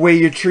 The way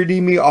you're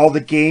treating me, all the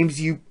games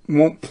you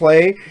won't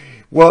play?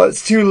 Well,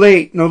 it's too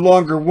late. No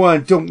longer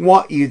one. Don't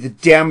want you. The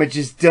damage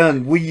is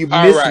done. Will you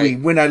miss me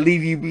when I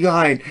leave you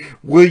behind?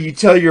 Will you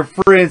tell your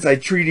friends I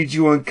treated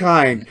you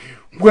unkind?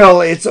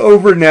 Well, it's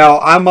over now.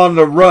 I'm on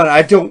the run.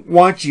 I don't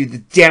want you. The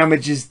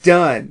damage is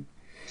done.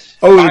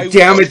 Oh, the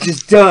damage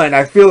is done.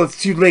 I feel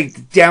it's too late.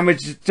 The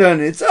damage is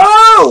done. It's,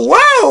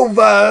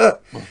 the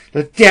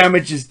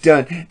damage is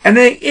done. And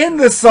they end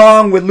the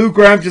song with Lou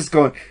Gramm just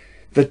going,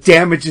 the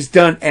damage is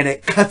done, and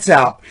it cuts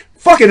out.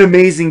 Fucking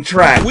amazing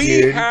track, dude.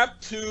 We have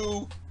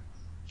to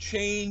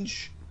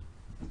change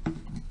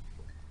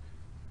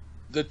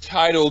the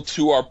title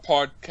to our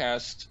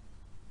podcast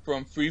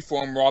from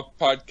Freeform Rock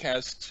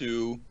Podcast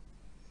to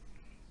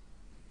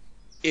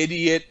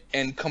Idiot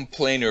and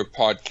Complainer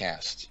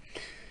Podcast.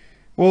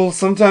 Well,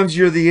 sometimes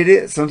you're the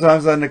idiot,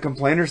 sometimes I'm the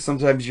complainer,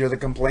 sometimes you're the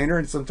complainer,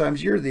 and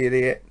sometimes you're the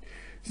idiot.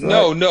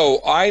 So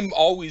no, I'm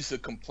always the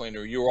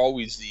complainer. You're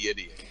always the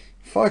idiot.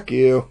 Fuck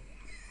you.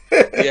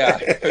 Yeah,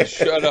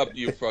 shut up,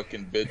 you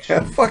fucking bitch.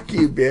 Yeah, fuck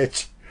you,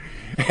 bitch.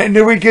 And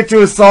then we get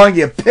to a song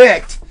you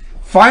picked.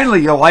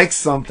 Finally, you like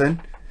something.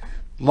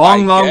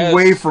 Long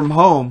Way From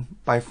Home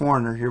by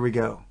Foreigner. Here we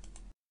go.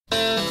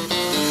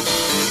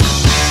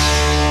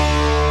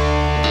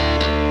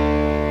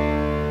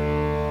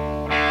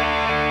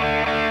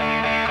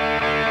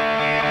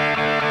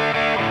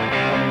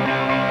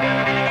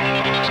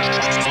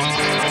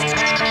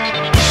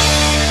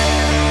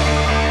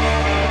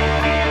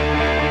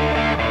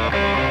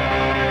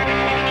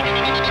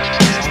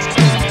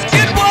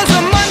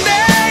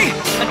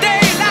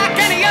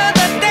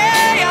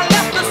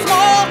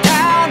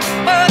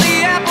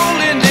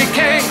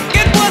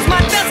 It was my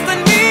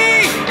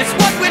destiny.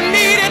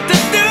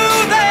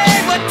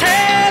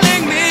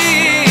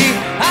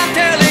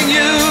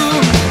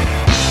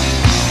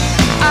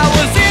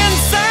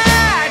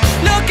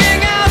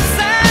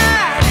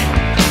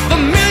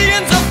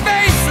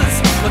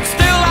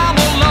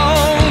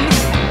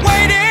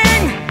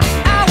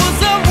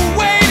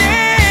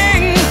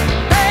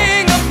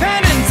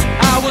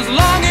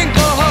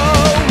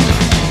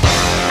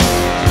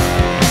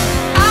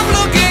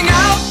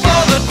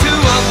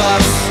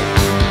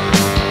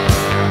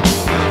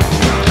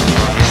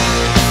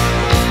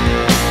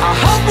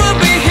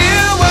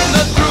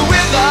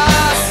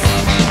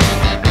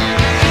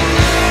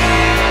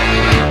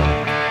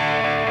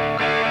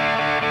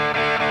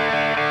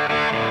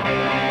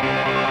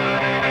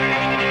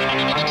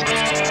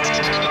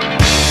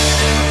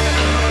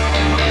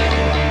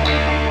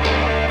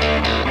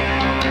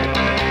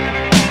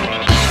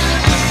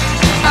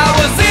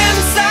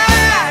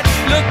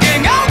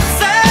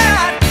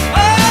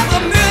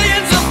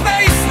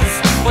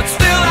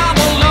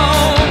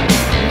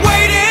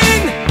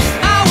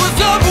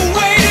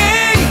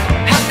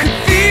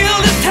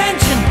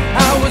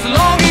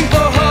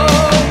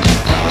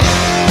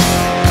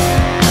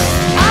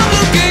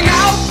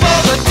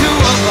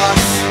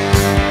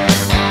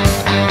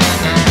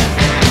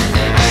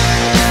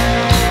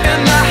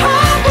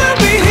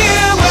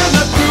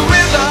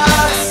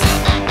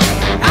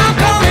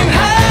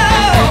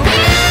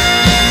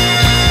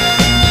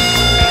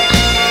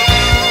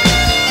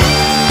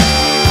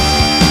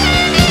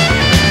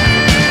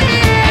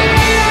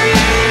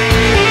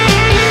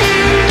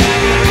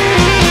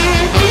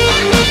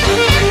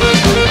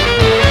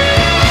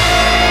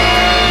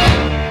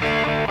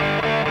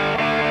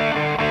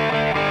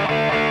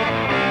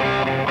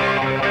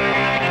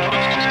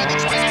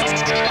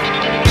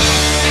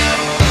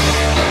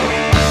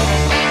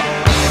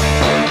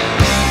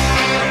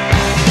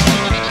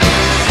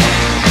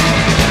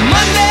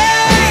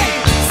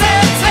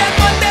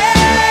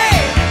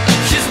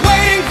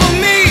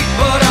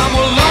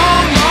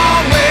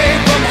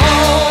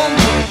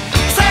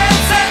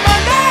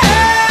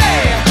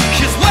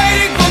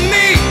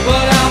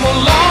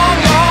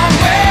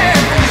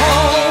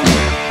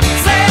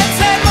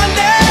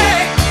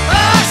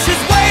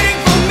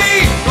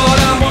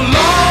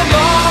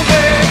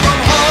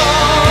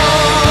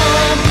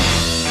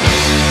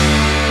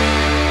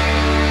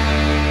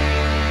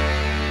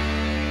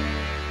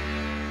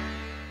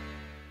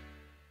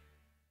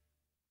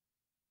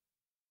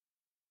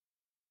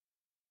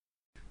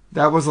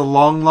 That was a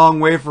long, long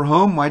way from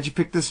home. Why'd you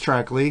pick this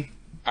track, Lee?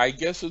 I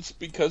guess it's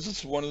because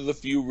it's one of the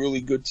few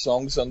really good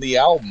songs on the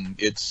album.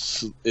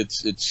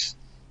 It's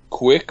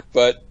quick,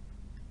 but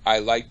I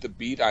like the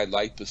beat. I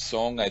like the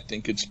song. I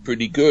think it's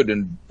pretty good.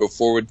 And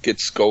before it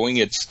gets going,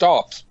 it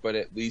stops. But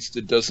at least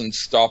it doesn't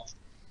stop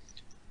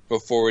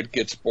before it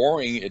gets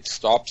boring. It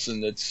stops,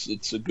 and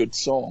it's a good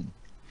song.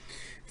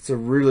 It's a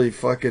really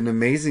fucking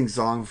amazing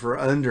song for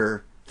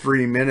under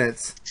 3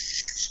 minutes.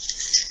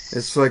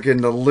 It's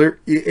fucking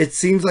it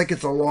seems like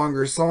it's a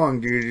longer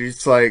song, dude.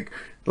 It's like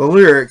the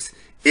lyrics.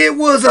 It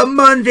was a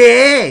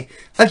Monday,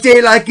 a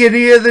day like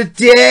any other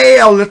day.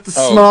 I left the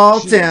small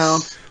town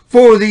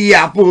for the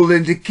apple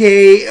and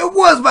decay. It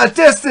was my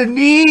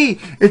destiny.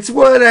 It's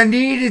what I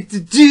needed to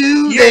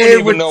do. They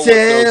were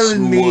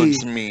telling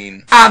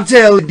me. I'm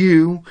telling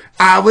you,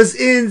 I was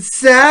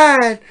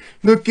inside,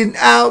 looking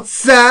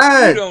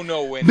outside. You don't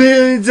know anything.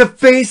 Millions of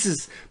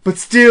faces, but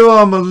still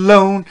I'm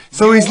alone.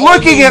 So he's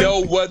looking at.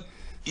 Know what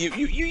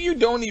you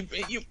don't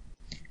even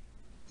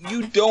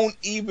you don't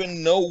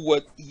even know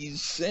what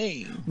he's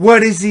saying.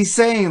 What is he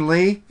saying,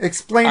 Lee?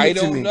 Explain it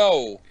to me. I don't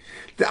know.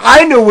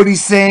 I know what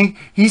he's saying.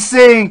 He's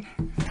saying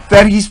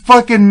that he's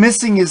fucking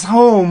missing his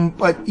home,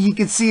 but he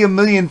can see a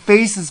million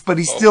faces, but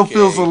he still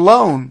feels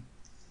alone.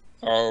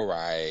 All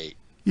right.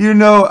 You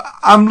know,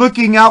 I'm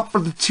looking out for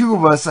the two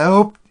of us. I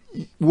hope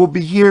we'll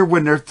be here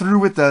when they're through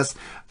with us.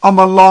 I'm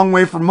a long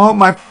way from home.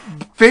 My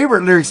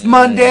favorite lyrics.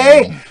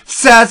 Monday,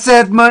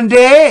 sad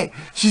Monday.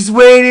 She's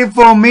waiting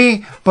for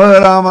me,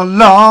 but I'm a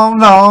long,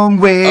 long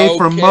way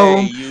from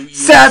home.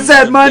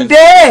 Sad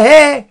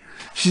Monday.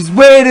 She's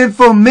waiting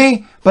for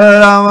me,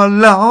 but I'm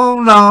a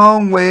long,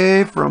 long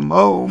way from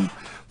home.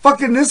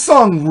 Fucking this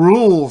song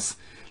rules.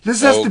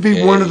 This has to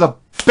be one of the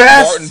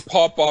best. Martin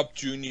Popoff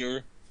Jr.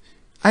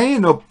 I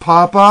ain't no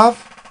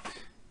Popoff.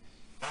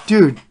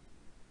 Dude.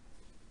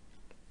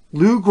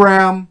 Lou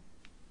Gramm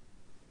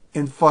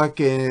and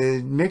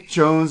fucking Mick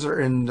Jones are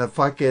in the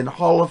fucking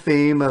Hall of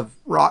Fame of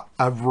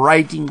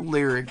writing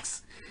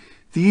lyrics.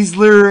 These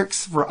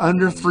lyrics for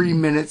under 3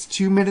 minutes,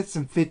 2 minutes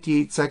and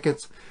 58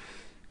 seconds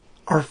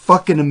are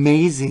fucking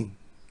amazing.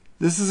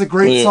 This is a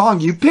great song.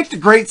 You picked a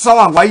great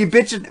song. Why are you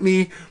bitching at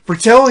me for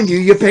telling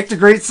you picked a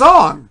great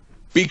song?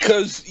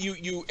 Because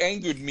you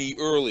angered me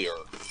earlier.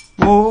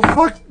 Well,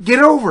 fuck, get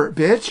over it,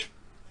 bitch.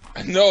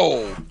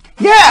 No.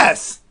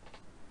 Yes!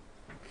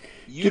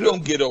 You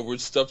don't get over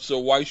stuff, so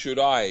why should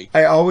I?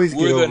 I always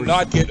get over We're the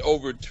not get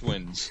over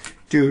twins.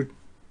 Dude,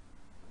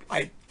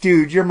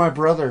 you're my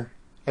brother.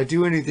 I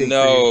do anything for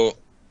you. No,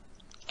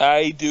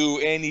 I do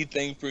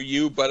anything for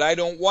you, but I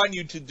don't want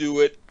you to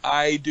do it.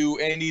 I do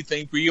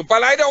anything for you,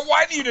 but I don't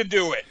want you to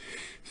do it.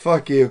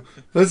 Fuck you.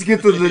 Let's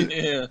get to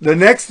the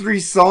next 3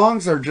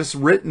 songs are just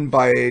written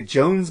by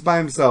Jones by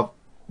himself.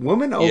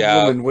 Woman,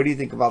 woman, what do you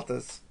think about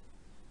this?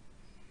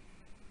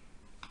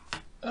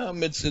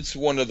 It's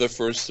one of the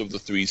first of the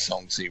 3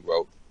 songs he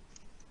wrote.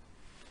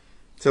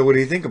 So what do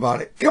you think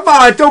about it? Come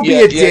on, don't be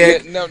a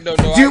dick. No.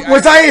 Dude,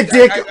 was I a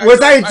dick?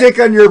 Was I a dick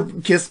on your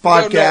Kiss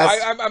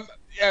podcast?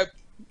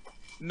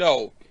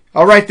 No.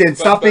 All right then,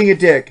 stop being a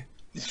dick.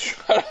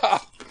 Shut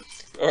up.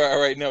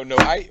 All right, no.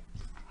 I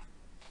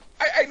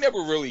never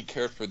really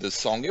cared for this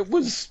song. It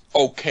was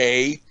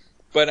okay,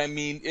 but I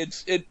mean,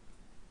 it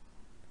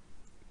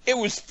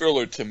was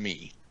filler to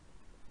me.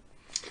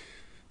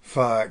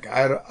 Fuck,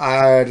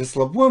 I just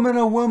love Woman,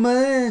 oh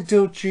woman,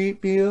 don't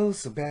treat me oh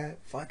so bad.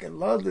 Fucking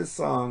love this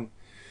song.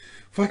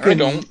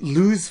 Fucking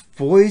Lou's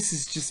voice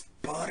is just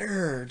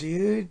butter,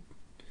 dude.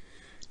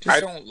 I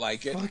don't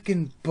like it.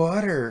 Fucking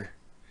butter.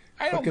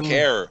 I don't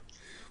care.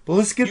 Well,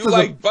 let's get you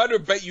like butter,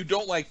 but you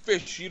don't like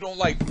fish. You don't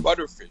like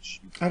butterfish.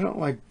 I don't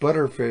like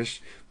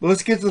butterfish. Well,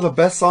 let's get to the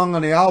best song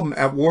on the album,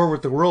 At War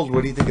with the World.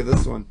 What do you think of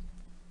this one?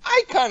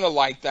 I kind of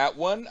like that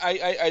one.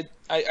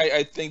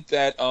 I think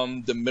that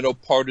the middle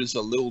part is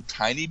a little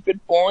tiny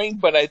bit boring,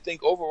 but I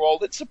think overall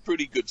it's a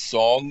pretty good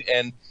song.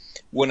 And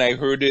when I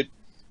heard it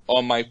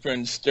on my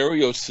friend's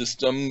stereo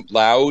system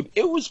loud,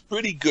 it was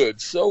pretty good.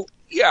 So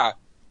yeah,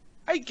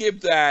 I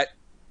give that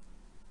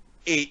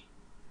 8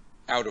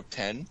 out of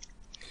 10.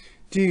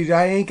 Dude,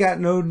 I ain't got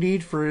no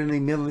need for any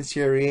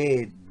military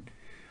aid.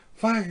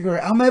 Fucking,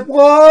 I'm at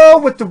war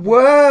with the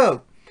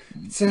world.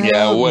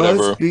 Yeah,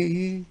 whatever. Must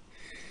be.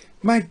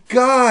 My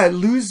God,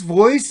 Lou's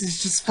voice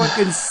is just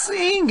fucking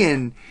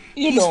singing.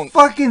 He's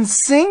fucking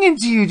singing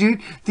to you,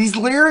 dude. These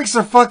lyrics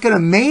are fucking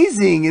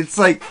amazing. It's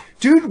like,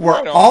 dude,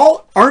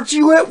 aren't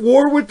you at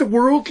war with the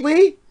world,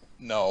 Lee?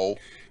 No.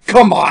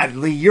 Come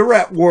on, Lee, you're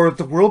at war with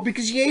the world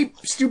because you hate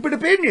stupid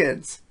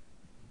opinions.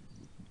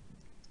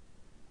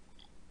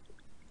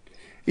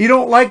 You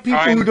don't like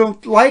people who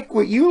don't like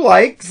what you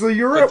like, so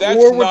you're at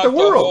war with the world. That's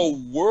not the whole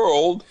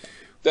world.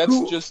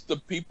 That's just the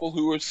people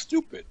who are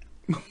stupid.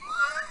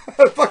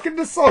 Fucking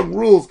this song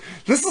rules.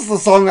 This is the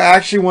song I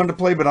actually wanted to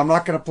play, but I'm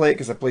not going to play it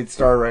because I played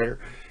Star Rider.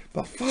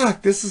 But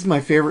fuck, this is my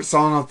favorite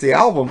song off the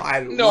album. I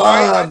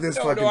love this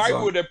fucking song.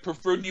 I would have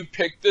preferred you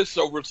pick this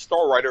over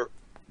Star Rider.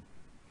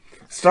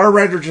 Star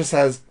Rider just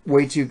has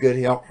way too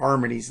good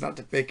harmonies not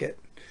to pick it.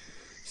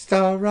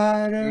 Star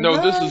Rider.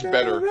 No, this is Rider,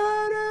 better.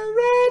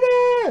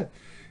 Rider, Rider.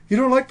 You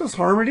don't like those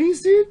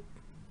harmonies, dude?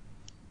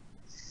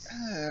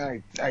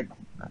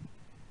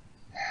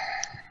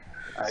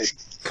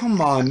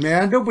 Come on,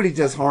 man. Nobody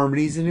does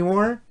harmonies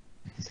anymore.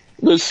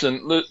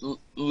 Listen.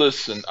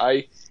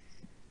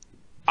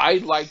 I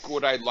like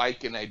what I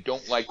like, and I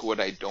don't like what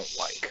I don't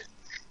like.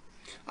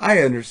 I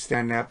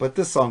understand that, but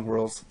this song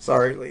rules.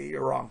 Sorry, Lee,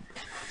 you're wrong.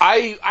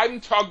 I'm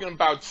talking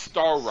about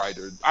Star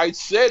Rider. I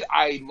said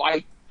 8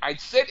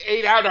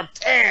 out of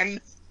 10.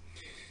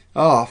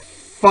 Oh,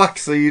 fuck.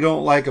 So you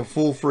don't like a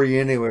Fool Free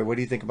anyway. What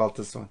do you think about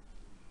this one?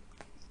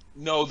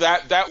 No,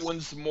 that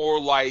one's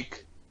more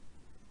like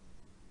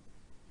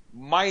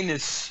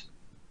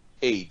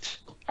 -8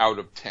 out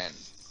of 10.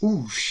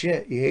 Ooh,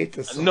 shit. You hate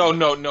this song.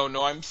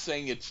 No. I'm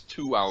saying it's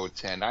 2 out of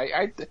 10.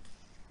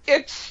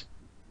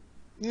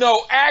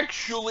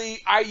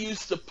 Actually, I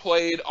used to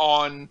play it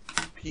on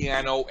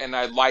piano, and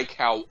I like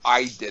how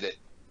I did it.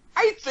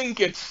 I think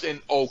it's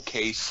an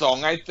okay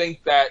song. I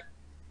think that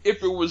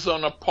if it was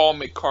on a Paul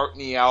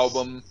McCartney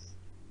album,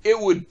 it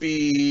would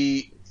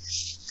be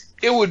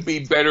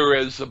better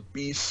as a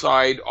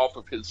B-side off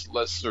of his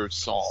lesser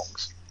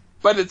songs.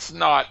 But it's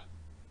not.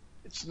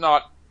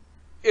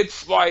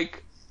 It's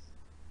like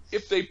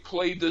if they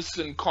played this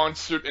in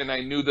concert and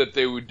I knew that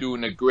they were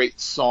doing a great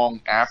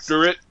song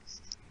after it,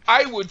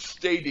 I would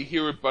stay to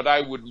hear it, but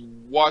I would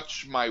look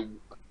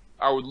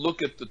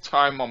at the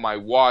time on my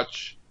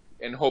watch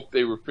and hope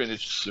they were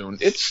finished soon.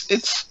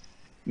 It's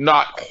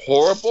not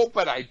horrible,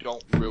 but I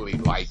don't really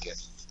like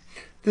it.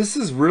 This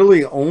is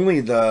really only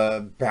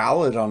the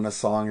ballad on the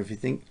song, if you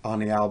think on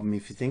the album,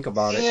 if you think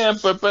about it. Yeah,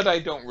 but I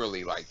don't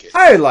really like it.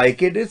 I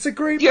like it. It's a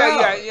great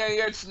ballad.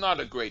 Yeah. It's not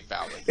a great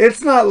ballad.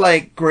 It's not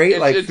like great,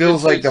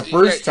 feels like the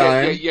first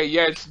time.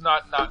 Yeah. It's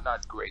not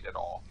great at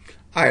all.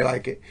 I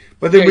like it,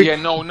 but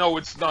then no,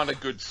 it's not a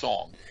good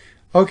song.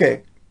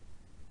 Okay.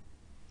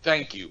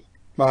 Thank you.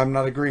 Well, I'm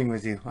not agreeing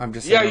with you. I'm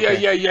just saying,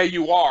 yeah,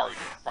 you are, you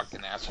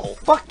fucking asshole.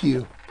 Fuck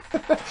you.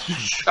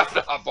 Shut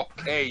up,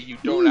 okay? You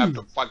don't have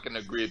to fucking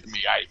agree with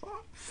me.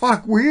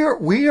 Fuck, we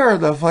are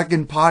the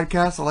fucking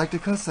podcast that like to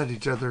cuss at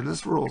each other.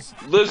 This rules.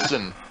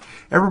 Listen.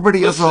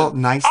 Everybody is all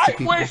nice to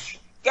people. I wish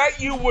that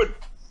you would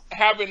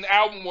have an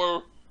album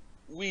where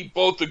we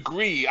both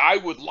agree. I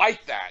would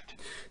like that.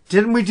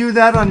 Didn't we do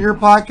that on your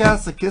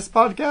podcast, the Kiss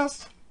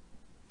podcast?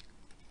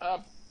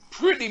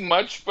 Pretty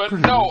much, but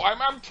no,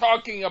 I'm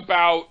talking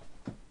about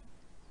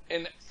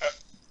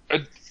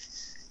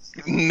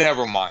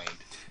never mind.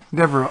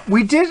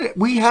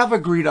 We have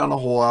agreed on a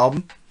whole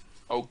album.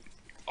 Oh,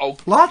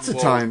 lots of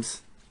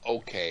times.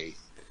 Okay.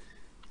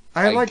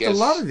 I liked a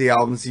lot of the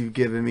albums you've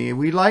given me.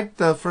 We liked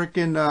the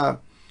freaking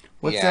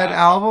what's that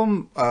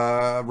album?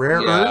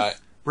 Rare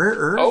Earth? Rare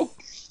Earth? Oh,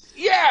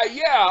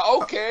 yeah,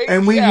 okay.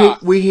 And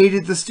we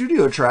hated the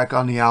studio track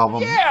on the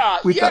album. Wow.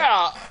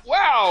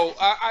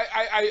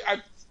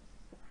 I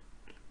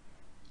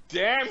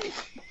damn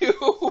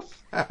you.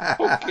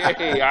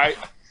 Okay,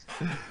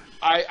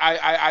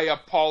 I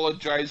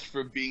apologize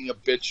for being a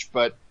bitch,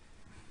 but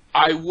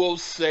I will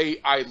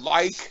say I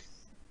like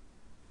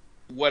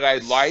what I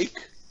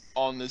like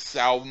on this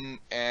album,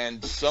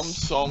 and some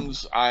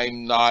songs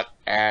I'm not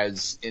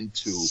as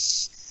into.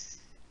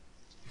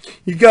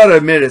 You gotta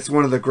admit, it's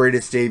one of the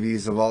greatest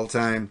debuts of all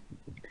time.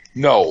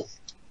 No.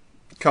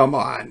 Come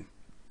on.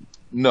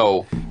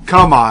 No.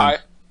 Come on.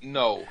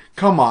 No.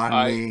 Come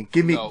on, Lee.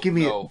 Give me a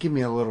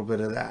little bit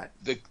of that.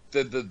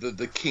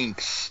 The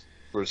Kinks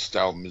first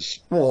album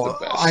is the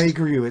best. I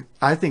agree with.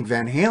 I think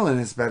Van Halen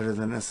is better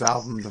than this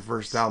album, the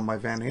first album by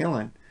Van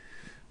Halen.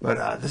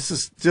 But this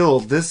is still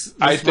this.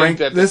 I think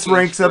that this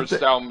ranks up.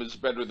 First album is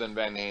better than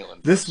Van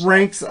Halen. This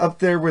ranks up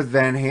there with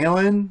Van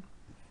Halen,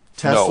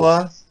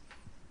 Tesla. No.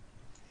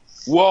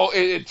 Well,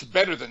 it's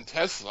better than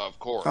Tesla, of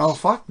course. Oh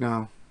fuck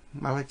no!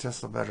 I like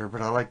Tesla better,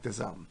 but I like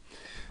this album.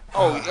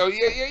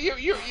 Yeah.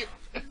 You.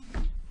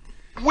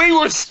 We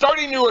were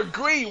starting to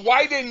agree.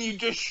 Why didn't you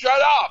just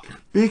shut up?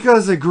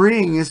 Because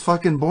agreeing is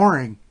fucking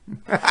boring.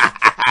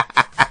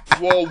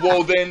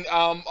 Well, then,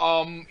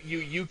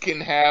 you can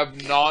have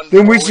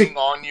non-voting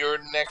on your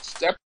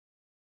next episode.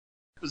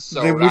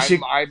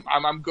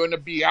 I'm going to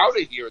be out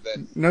of here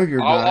then. No, you're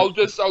not. I'll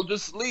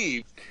just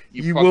leave.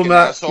 You will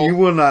not. Asshole. You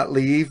will not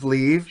leave.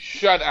 Leave.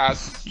 Shut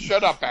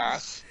up,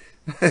 ass.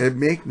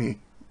 Make me.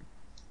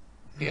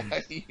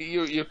 Yeah,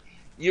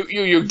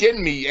 you're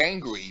getting me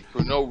angry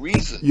for no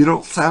reason. You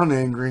don't sound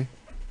angry.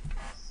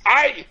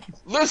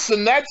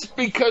 Listen. That's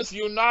because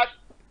you're not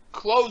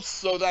close,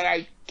 so that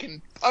I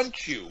can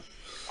punch you.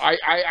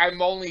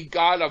 I'm only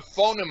got a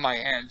phone in my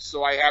hand,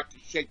 so I have to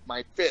shake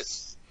my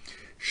fist.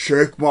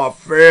 Shake my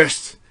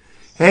fist.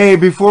 Hey,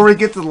 before we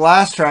get to the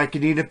last track,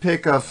 you need to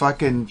pick a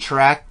fucking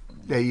track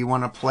that you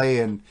want to play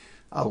in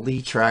a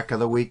Lee track of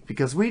the week,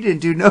 because we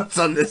didn't do notes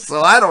on this,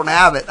 so I don't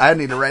have it. I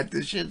need to write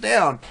this shit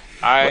down.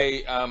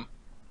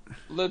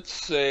 Let's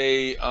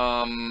say,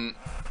 how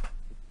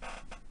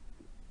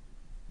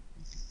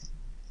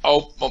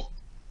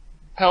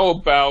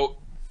about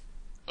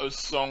a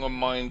song of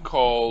mine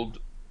called,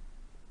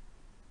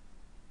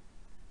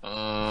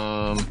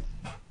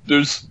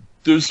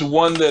 There's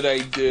one that I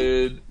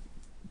did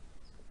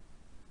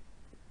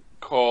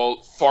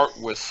called Fart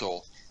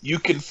Whistle. You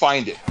can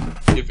find it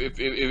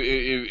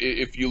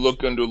if you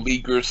look under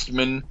Lee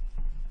Gerstmann,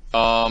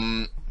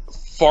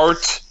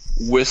 Fart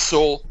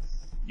Whistle,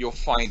 you'll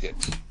find it.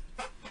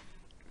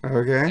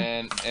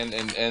 Okay.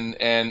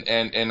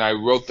 And I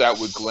wrote that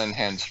with Glenn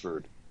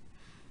Hansford.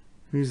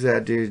 Who's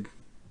that dude?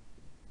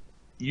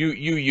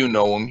 You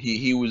know him.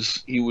 He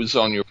was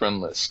on your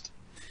friend list.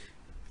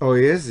 Oh,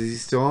 he is? Is he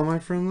still on my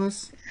friend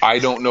list? I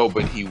don't know,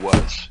 but he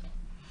was.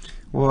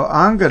 Well,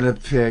 I'm gonna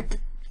pick.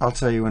 I'll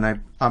tell you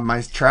when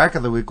my track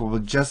of the week will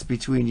be Just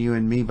Between You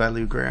and Me by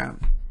Lou Graham.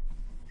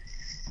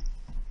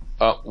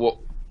 Do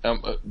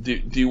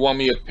you want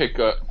me to pick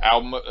a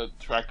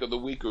track of the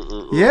week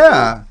or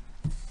yeah?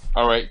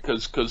 All right,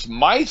 because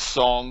my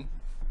song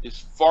is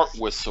Fart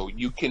Whistle.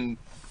 You can.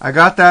 I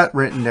got that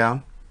written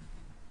down.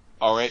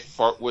 All right,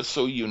 Fart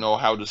Whistle. You know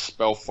how to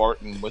spell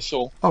fart and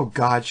whistle. Oh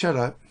God, shut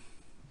up.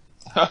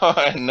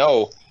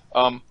 No.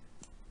 I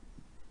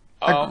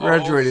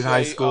graduated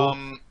high school.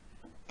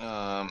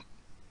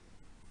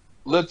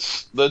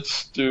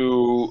 Let's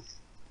do.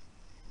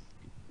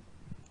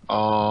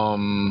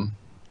 How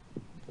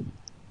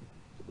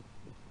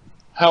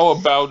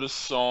about a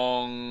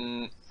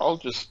song? I'll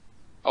just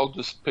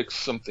pick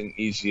something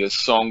easy. A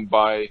song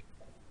by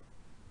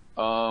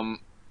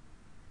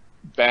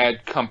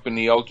Bad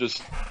Company. I'll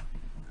just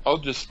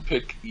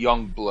pick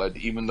Youngblood,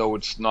 even though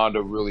it's not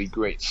a really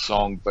great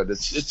song, but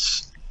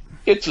it's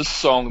a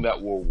song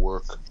that will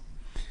work.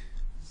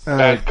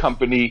 Bad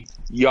Company,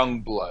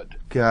 Youngblood.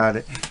 Got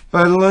it.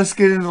 But let's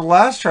get into the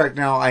last track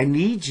now. I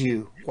Need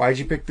You. Why'd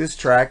you pick this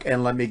track?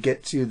 And let me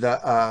get to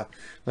the.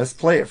 Let's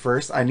play it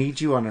first. I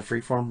Need You on a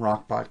Freeform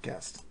Rock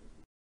Podcast.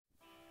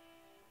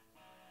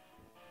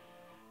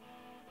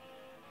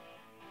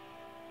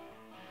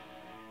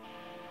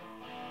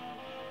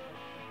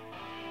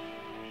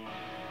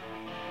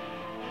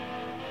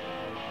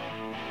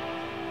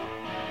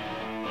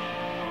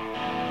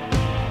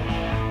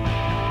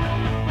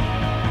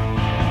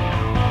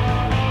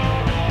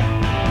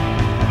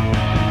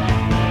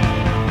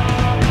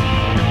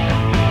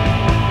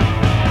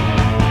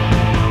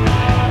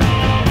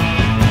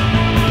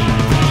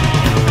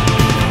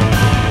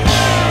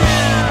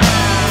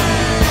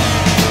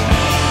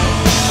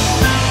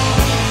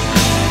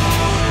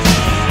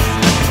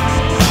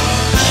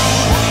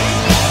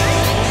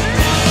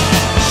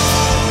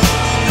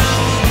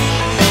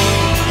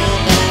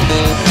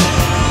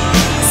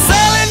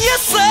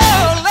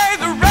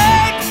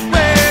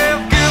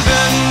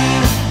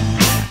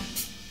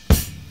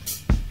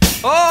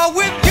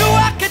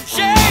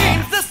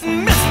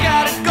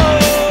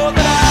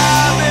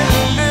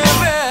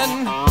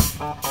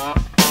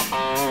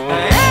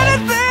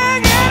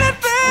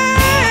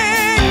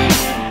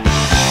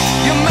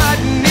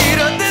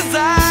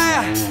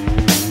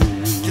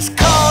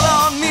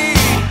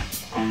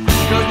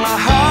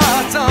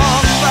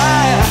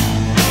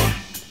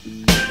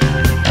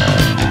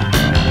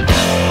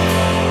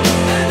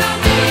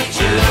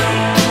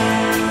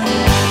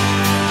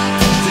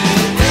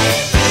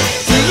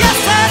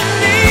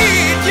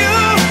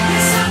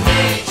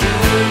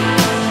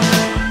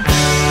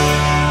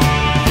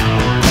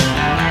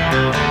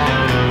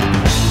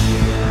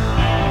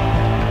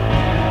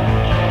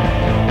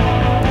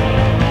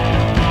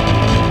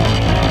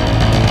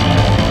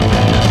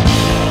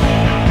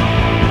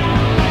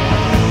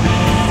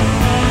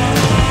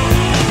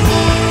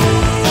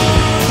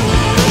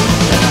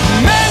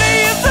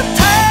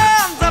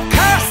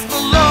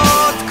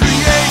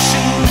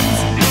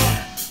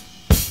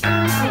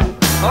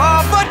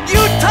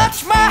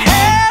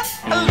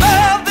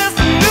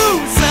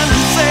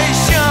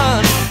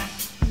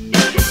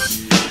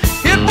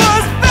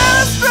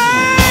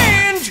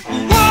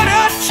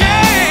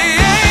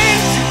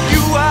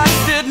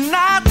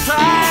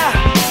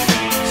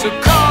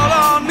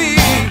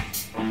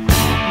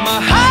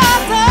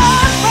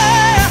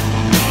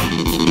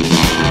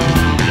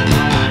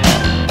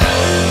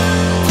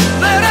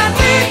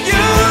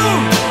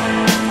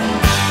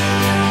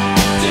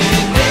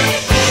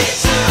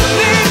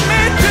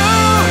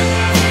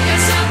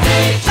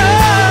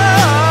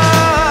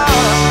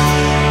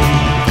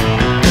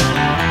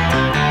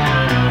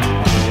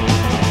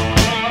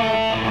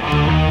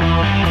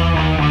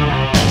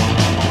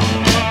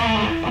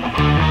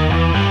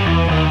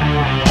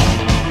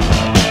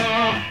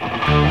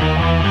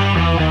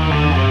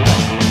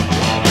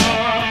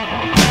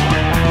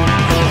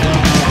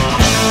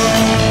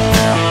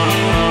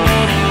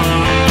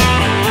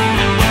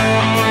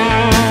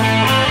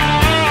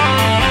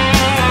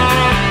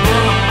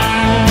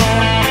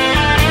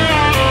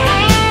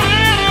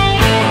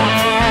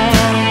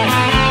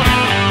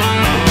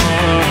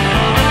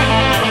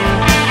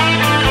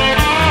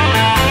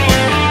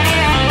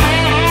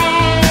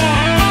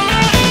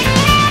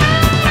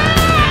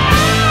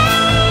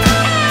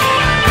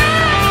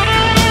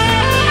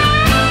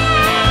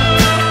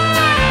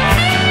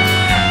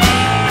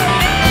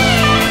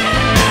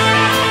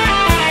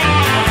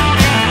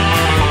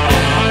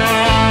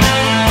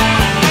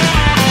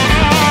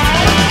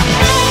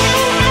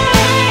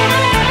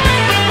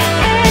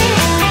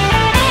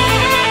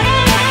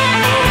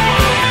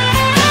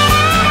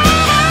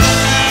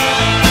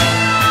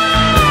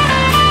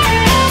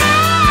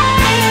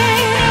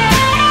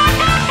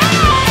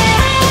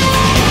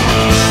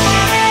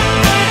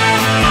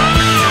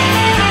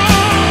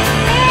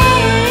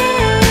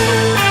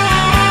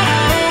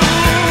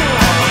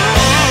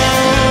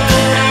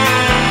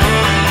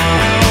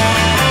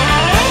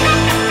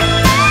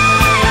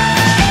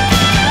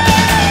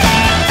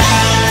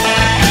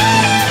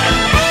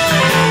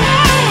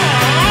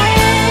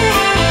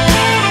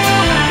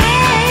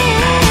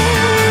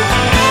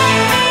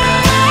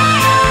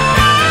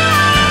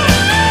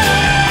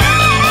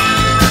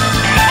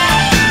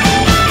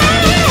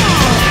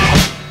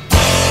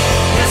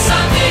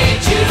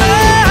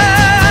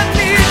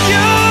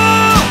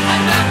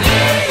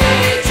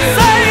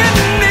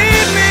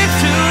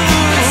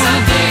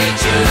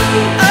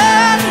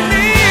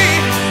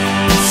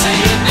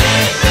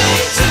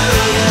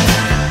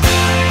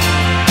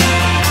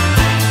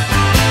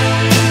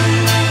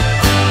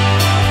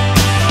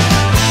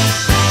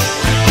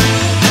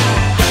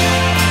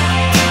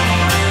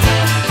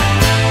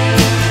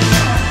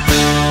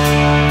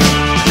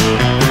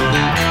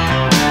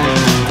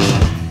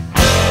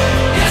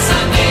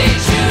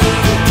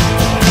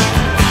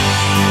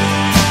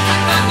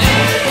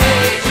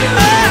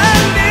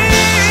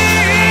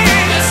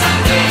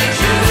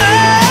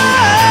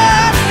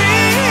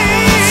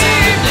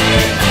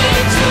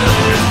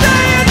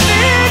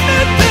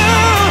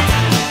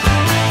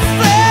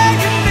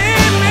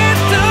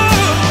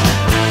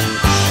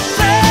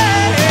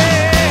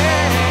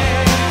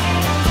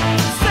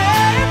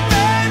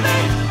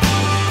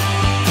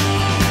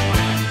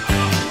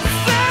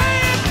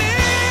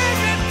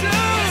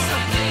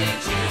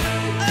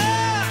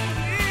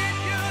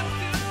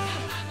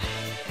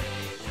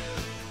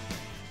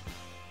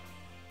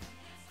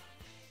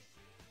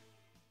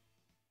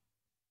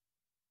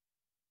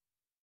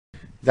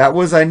 That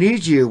was I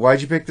Need You.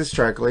 Why'd you pick this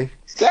track, Lee?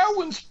 That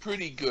one's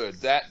pretty good.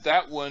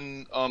 That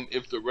one,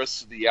 if the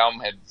rest of the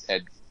album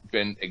had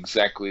been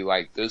exactly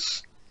like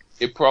this,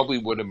 it probably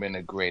would have been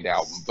a great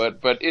album. But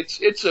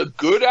it's a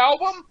good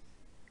album.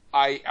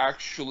 I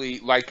actually,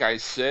 like I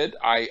said,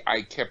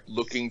 I kept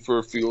looking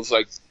for Feels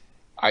Like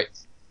I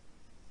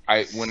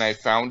when I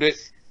found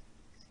it,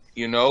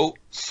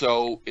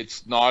 so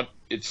it's not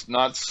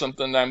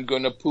something I'm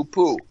gonna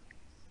poo-poo.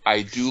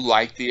 I do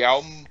like the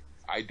album.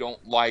 I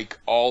don't like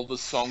all the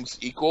songs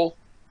equal,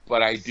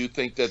 but I do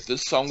think that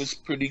this song is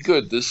pretty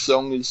good. This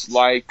song is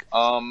like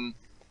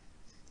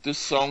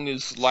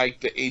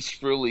the Ace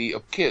Frehley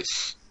of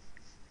Kiss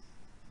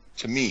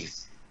to me.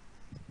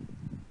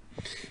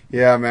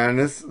 Yeah, man,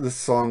 this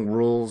song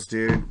rules,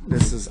 dude.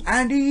 This is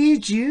I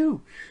Need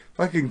You.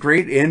 Fucking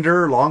great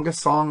ender, longest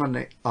song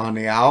on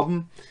the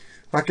album.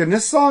 Fucking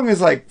this song is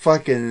like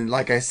fucking,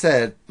 like I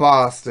said,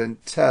 Boston,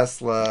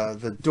 Tesla,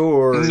 The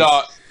Doors,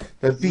 the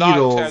Beatles.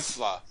 Not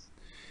Tesla.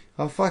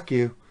 Oh, fuck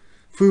you.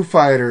 Foo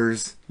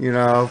Fighters,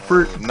 not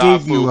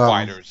debut Foo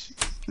Fighters.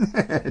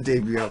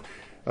 debut.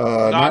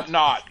 Not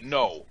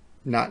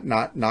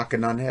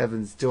knocking on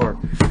heaven's door.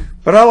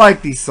 But I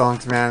like these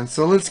songs, man.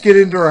 So let's get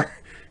into our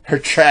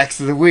tracks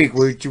of the week,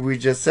 which we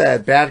just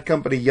said. Bad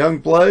Company, Young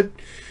Blood.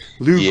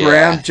 Lou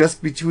Gramm,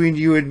 Just Between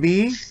You and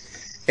Me.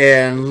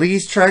 And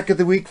Lee's track of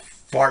the week,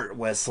 Fart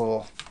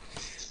Whistle.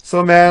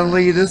 So, man,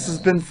 Lee, this has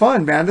been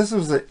fun, man. This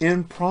was an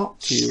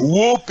impromptu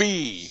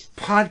whoopee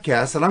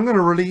podcast, and I'm going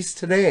to release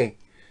today.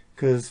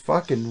 Because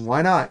fucking,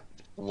 why not?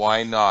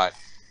 Why not?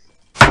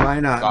 Why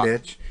not,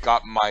 bitch?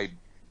 Got my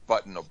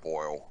butt in a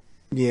boil.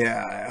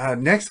 Yeah.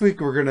 Next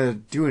week, we're going to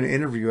do an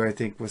interview, I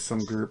think, with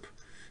some group.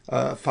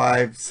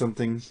 5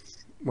 something,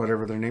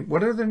 whatever their name.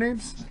 What are their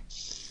names?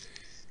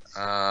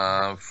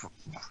 I'll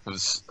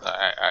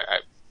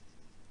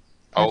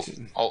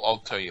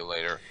tell you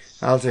later.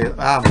 I'll tell you.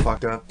 I'm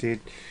fucked up,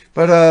 dude.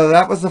 But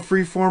that was the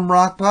Freeform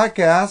Rock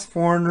Podcast.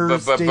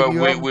 Foreigners. But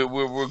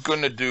we're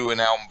gonna do an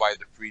album by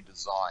the Free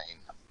Design.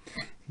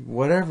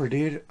 Whatever,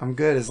 dude. I'm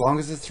good as long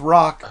as it's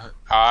rock.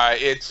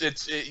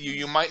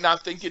 You might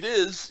not think it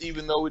is,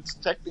 even though it's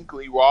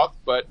technically rock.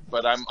 But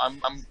I'm.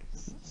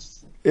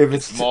 If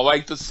it's more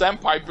like the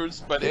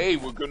Sandpipers, but hey,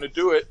 we're gonna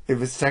do it.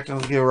 If it's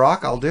technically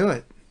rock, I'll do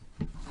it.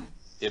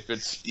 If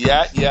it's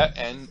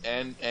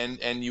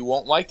and you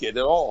won't like it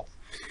at all.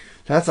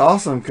 That's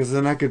awesome, because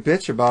then I could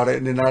bitch about it,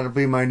 and then that'll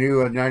be my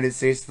new United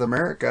States of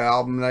America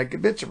album that I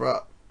could bitch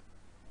about.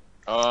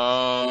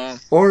 Or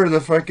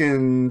the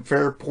fucking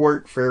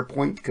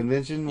Fairpoint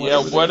Convention.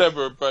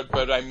 Whatever.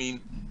 But I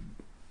mean,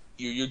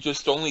 you're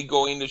just only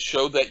going to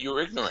show that you're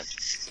ignorant.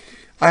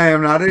 I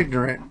am not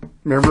ignorant.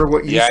 Remember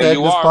what you said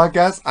in this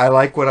podcast? I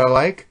like what I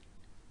like.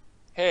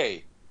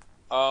 Hey,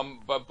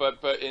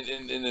 but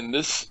in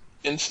this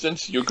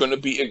instance, you're going to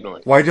be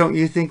ignorant. Why don't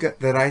you think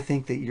that I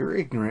think that you're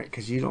ignorant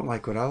because you don't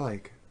like what I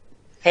like?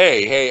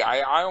 Hey,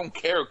 I don't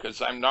care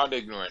because I'm not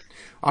ignorant.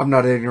 I'm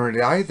not ignorant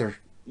either.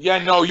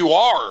 Yeah, no, you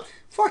are.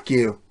 Fuck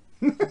you.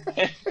 You're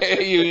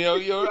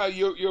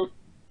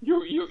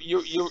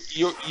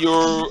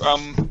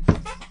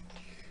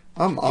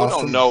I'm awesome. You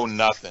don't know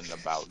nothing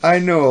about it. I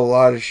know a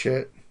lot of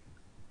shit.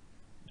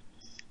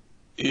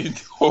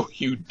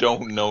 You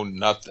don't know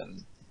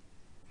nothing.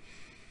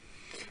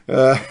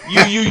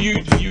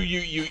 You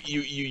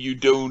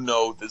do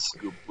know this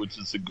group, which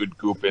is a good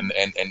group, and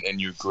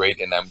you're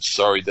great. And I'm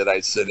sorry that I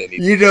said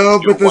anything.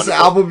 But this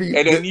album,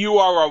 and you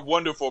are a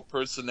wonderful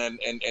person, and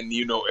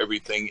you know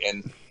everything,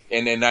 and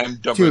I'm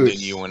dumber than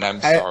you, and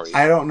I'm sorry.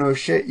 I don't know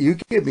shit. You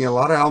gave me a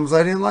lot of albums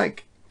I didn't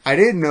like. I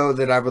didn't know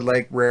that I would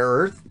like Rare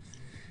Earth.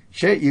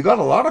 Shit, you got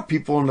a lot of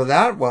people into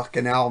that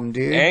fucking album,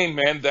 dude. Hey,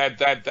 man,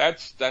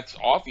 that's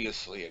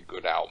obviously a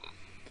good album.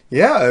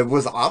 Yeah, it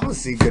was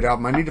obviously a good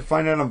album. I need to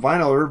find it on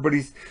vinyl.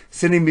 Everybody's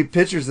sending me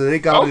pictures that they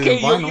got it in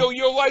vinyl. Okay,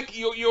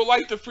 you'll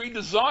like the Free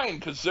Design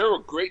because they're a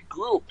great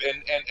group,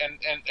 and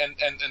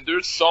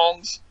their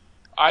songs,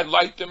 I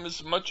like them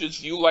as much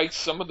as you like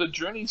some of the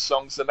Journey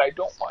songs that I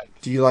don't like.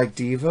 Do you like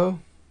Devo?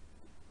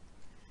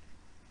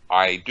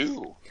 I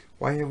do.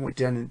 Why haven't we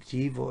done a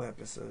Devo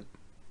episode?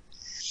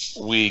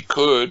 We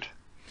could.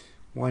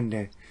 One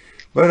day.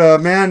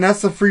 But, man,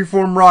 that's the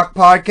Freeform Rock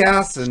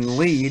Podcast, and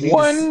Lee...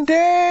 One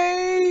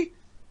day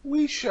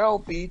we shall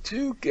be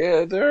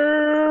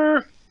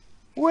together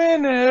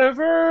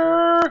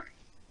whenever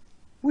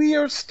we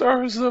are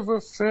stars of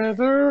a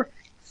feather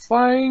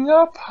flying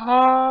up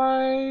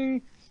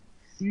high,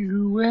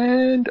 you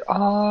and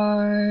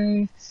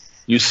I.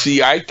 You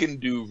see, I can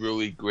do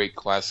really great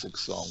classic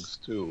songs,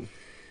 too.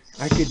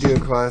 I could do a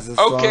classic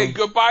song. Okay,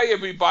 goodbye,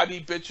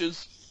 everybody,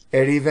 bitches.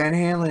 Eddie Van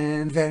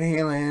Halen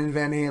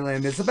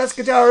is the best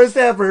guitarist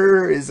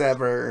ever.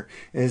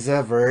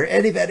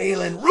 Eddie Van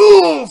Halen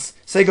rules!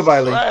 Say goodbye,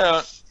 Lee.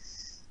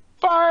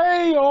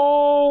 Bye,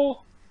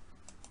 all.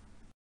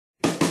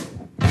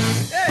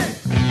 Hey.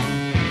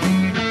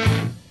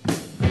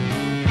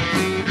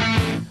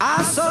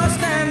 I saw her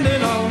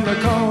standing on the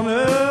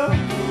corner,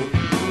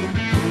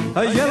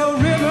 a yellow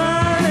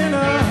ribbon in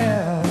her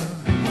hair.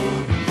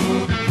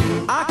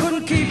 I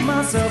couldn't keep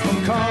myself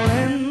from calling.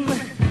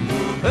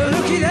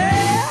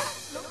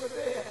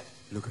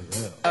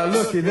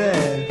 looky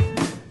there.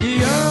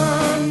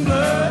 Young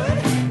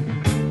blood,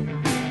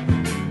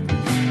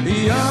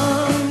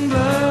 young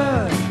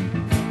blood,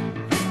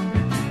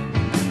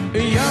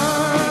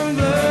 young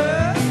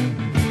blood.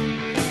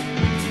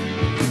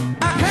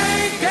 I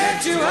can't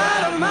get you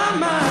out of my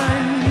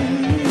mind.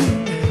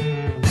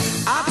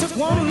 I took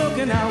one look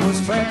and I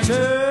was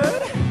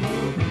fractured.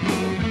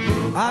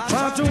 I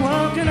tried to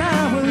walk and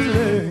I was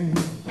lame.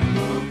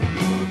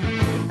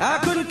 I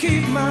couldn't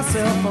keep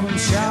myself from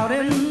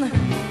shouting.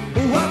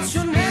 What's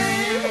your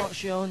name?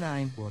 What's your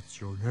name? What's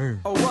your name?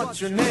 Oh,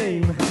 what's your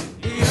name?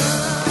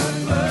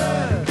 Young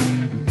blood.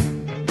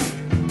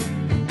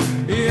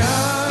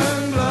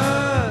 Young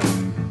blood.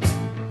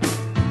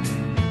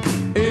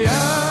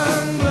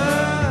 Young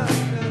blood.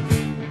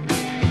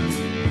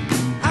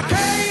 I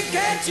can't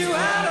get you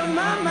out of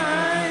my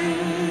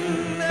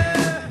mind.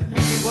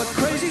 What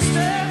crazy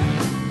stuff?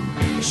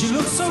 She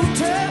looks so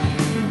tough.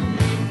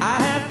 I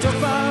had to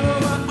follow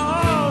her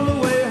all the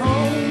way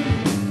home.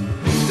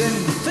 Then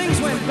things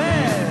went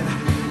bad.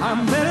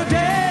 I'm better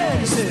dead.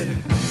 He said,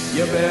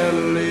 you better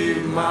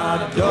leave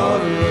my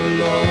daughter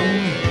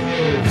alone.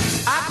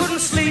 I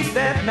couldn't sleep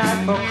that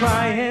night for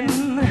crying.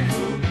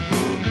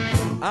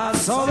 I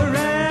saw the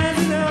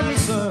rising of the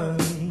sun.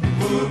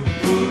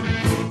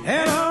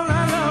 And all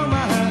night long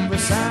my heart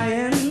was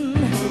sighing.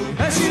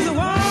 She's the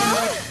one.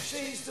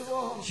 She's the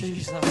one.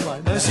 She's the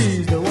one.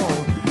 She's the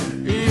one.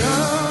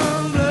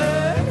 Young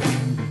blood.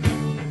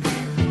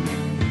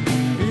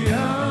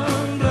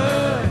 Young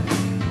blood.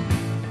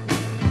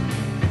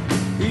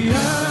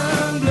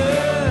 Young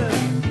blood.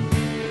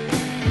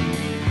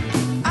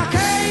 I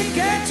can't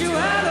get you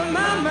out of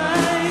my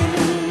mind.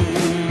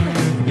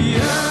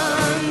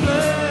 Young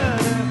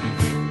blood.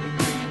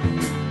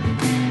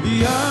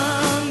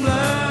 Young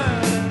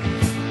blood.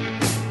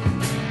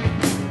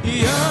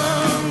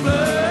 Young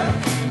blood.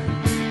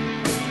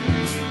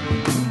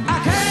 I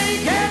can't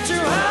get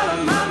you out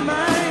of my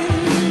mind.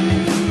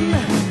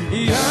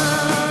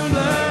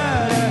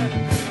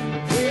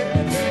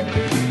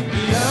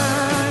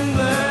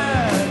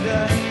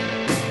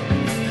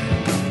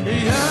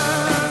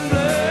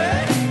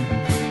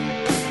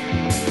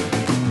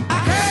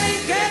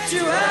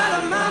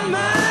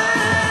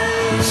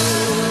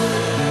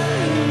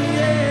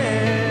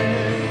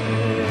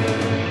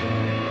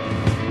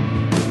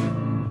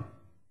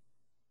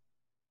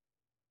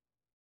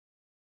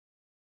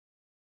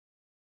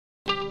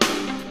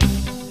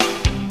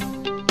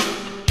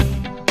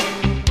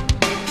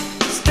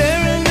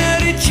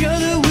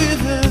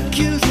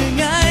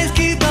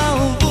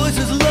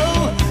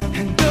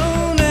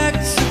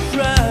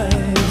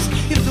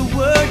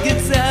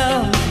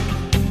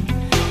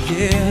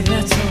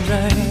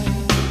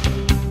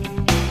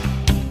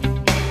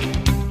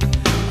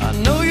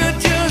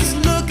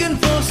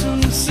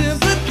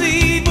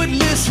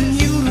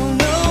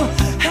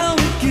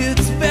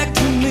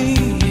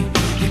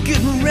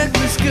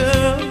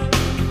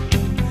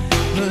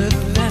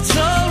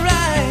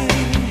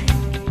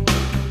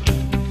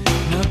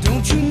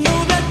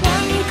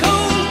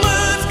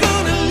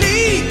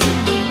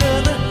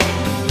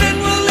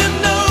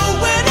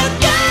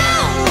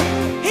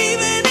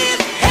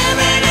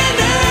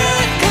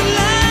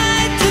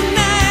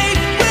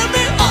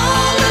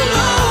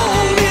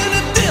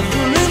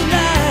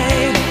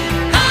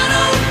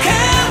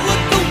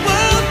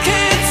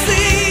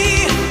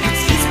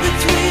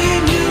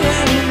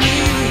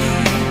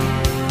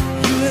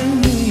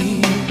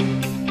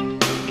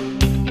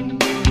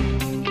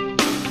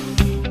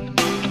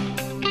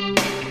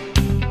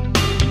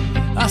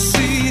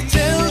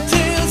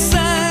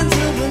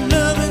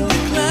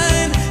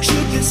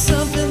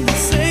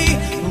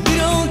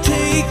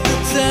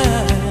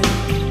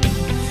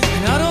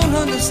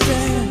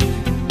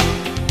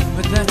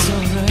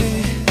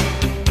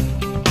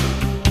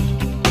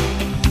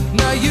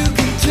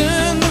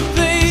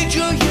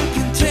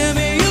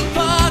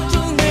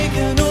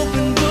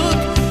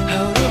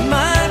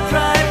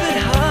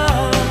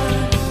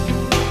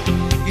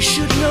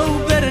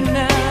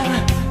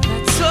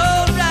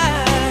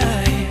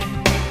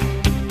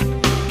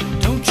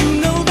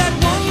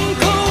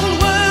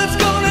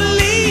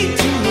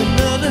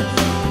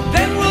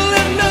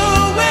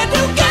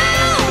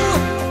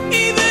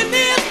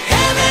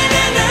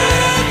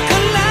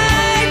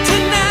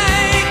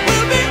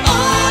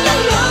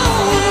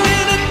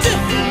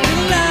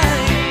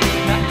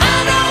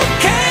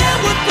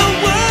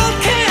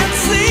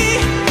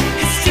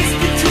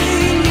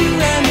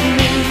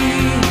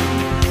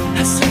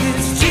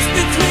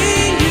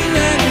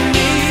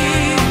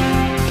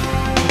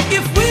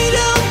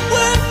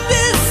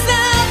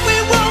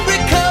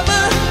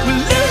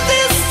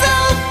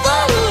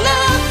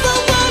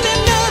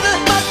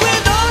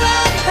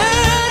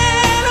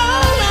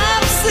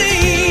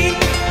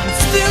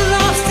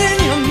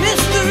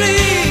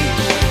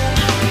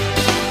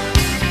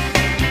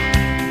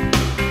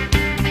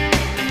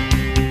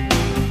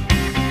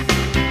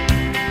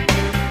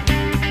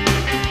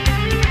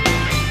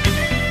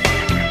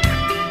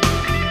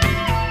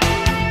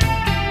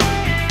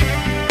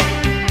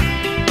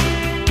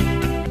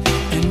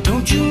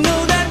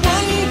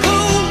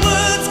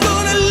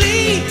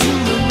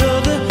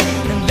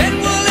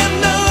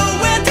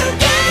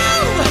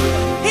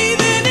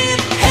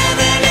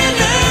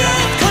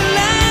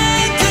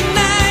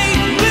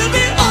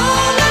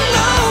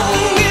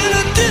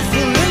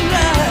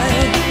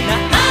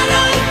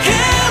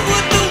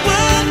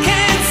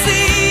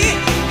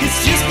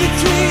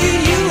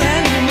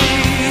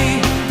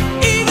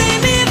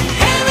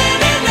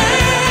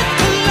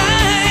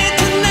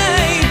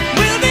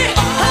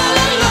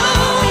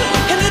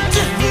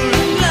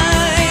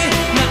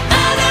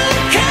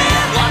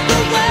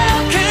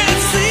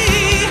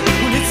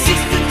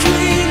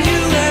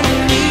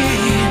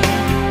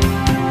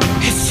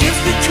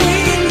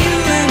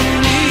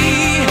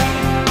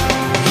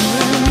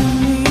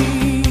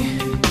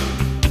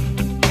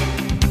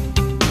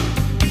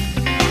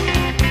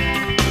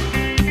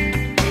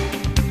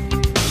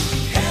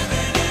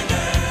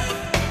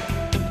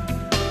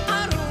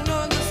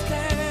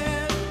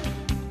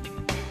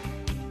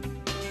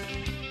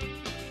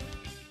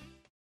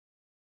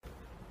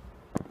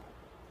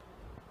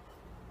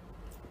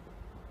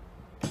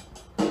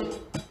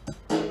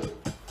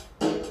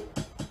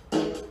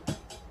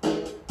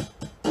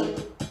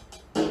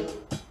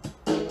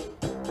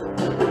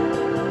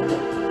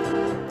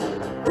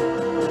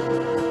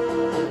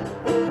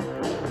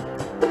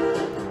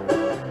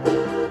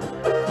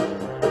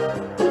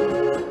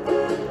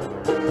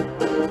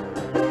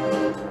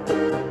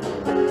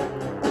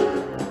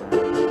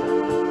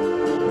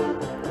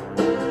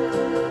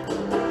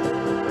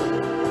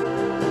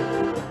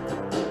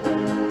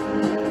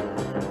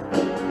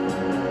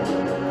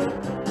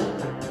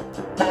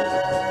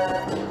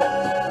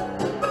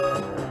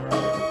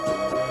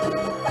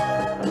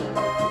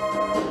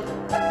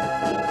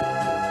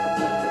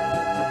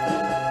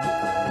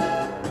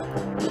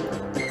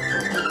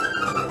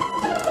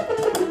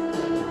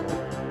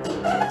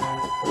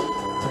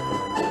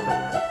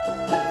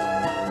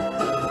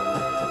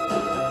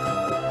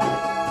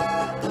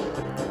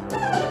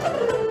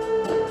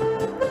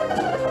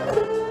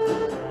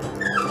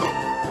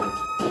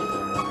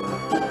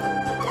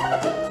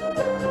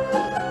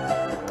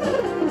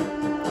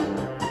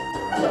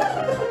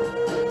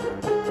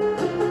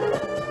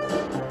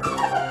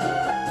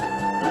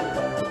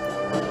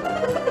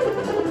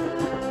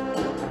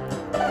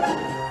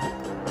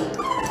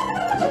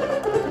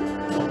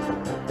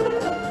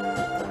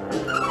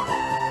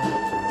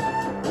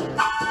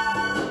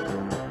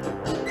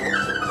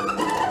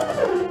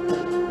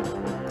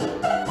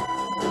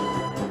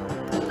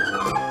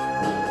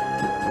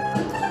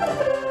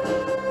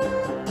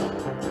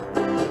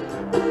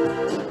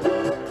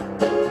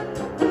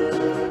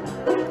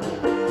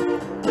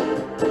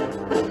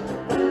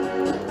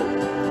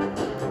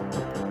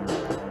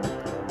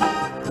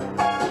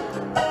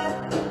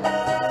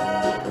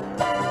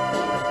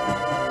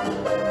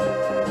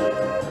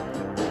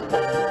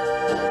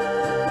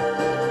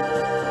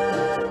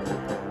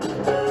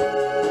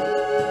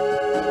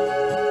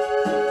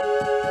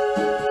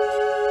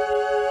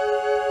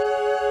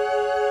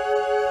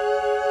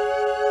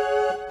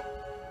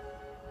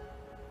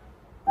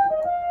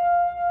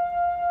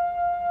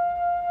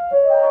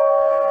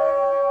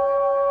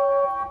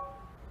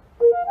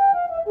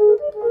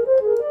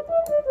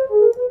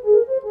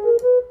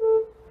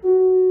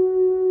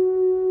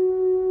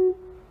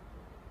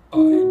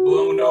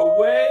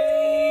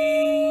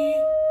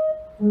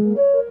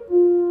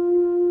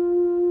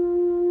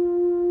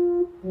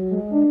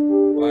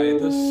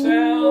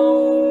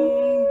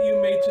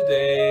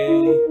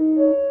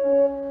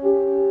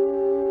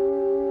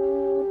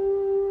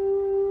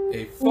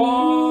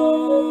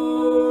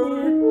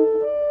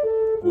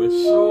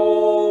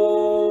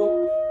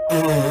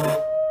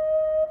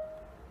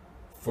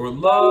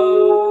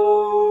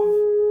 love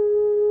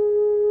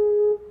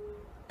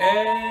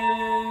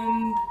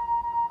and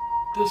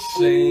the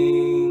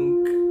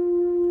sink.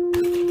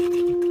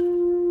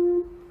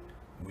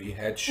 We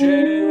had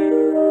shared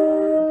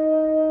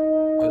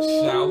a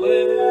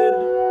salad,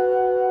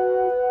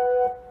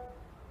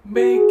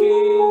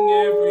 making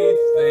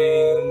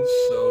everything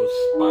so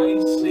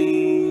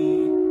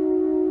spicy.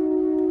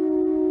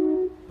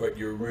 But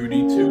you're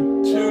Rudy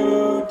Toot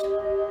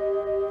Toot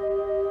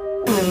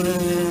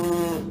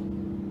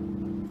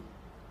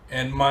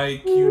and my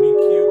cutie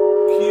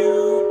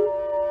cute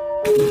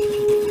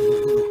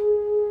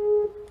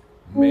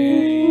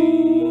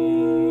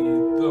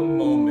made the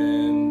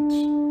moment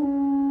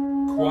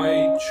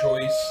quite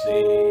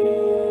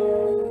choicey.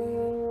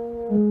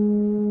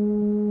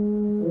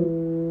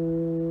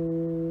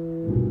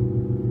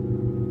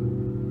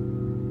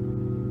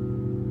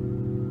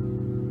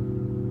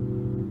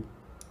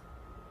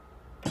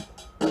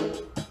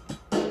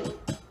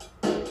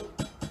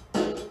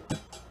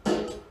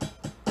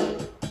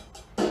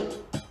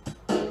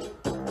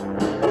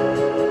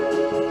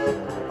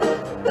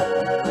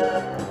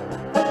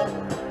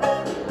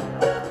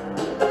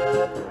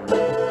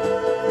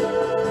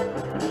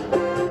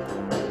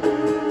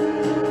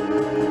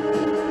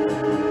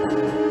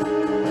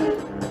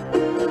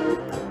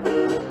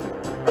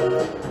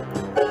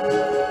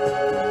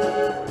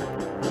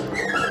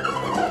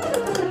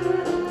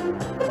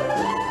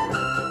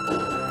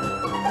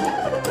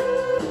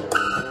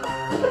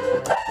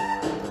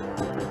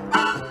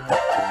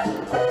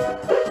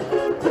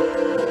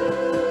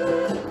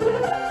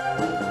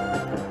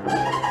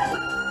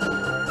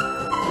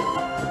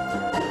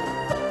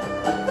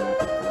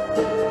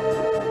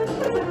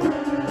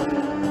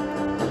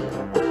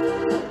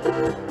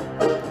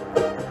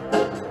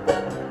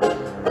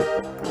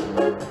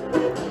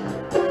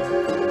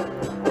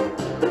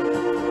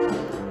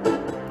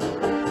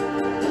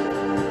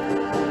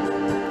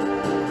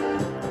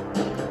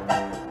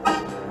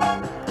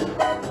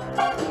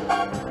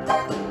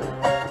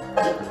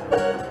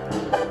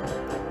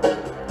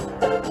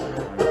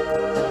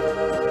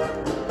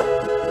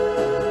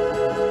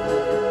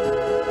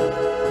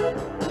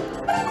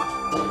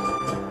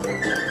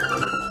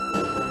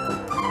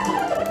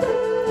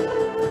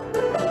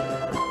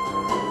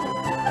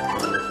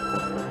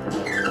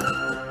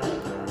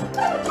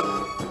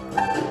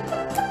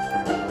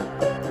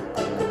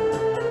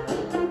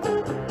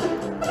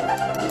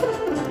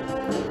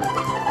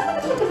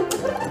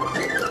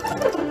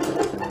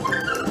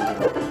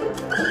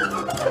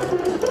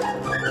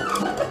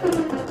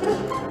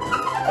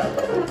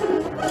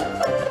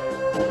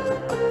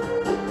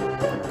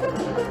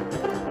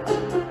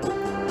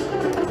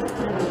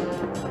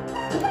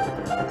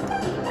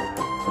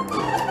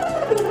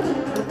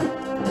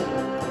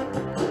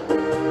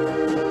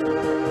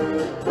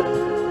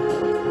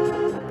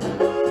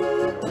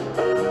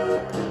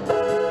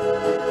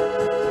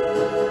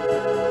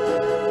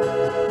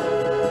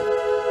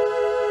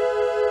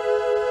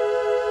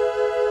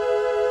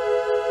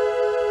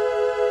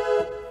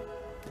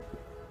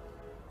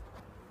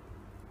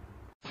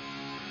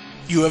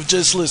 You have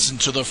just listened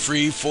to the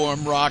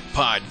Freeform Rock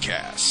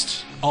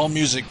Podcast. All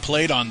music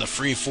played on the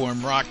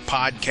Freeform Rock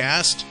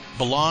Podcast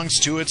belongs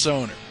to its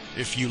owner.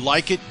 If you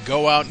like it,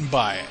 go out and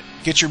buy it.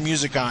 Get your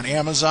music on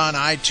Amazon,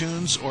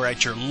 iTunes, or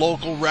at your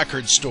local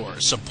record store.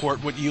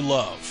 Support what you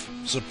love.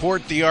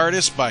 Support the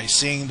artist by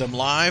seeing them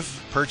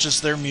live. Purchase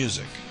their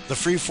music. The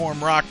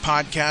Freeform Rock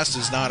Podcast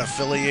is not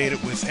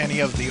affiliated with any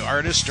of the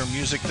artists or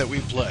music that we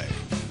play.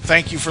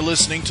 Thank you for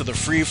listening to the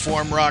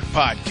Freeform Rock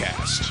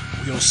Podcast.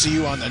 We'll see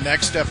you on the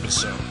next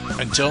episode.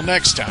 Until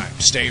next time,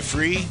 stay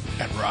free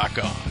and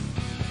rock on.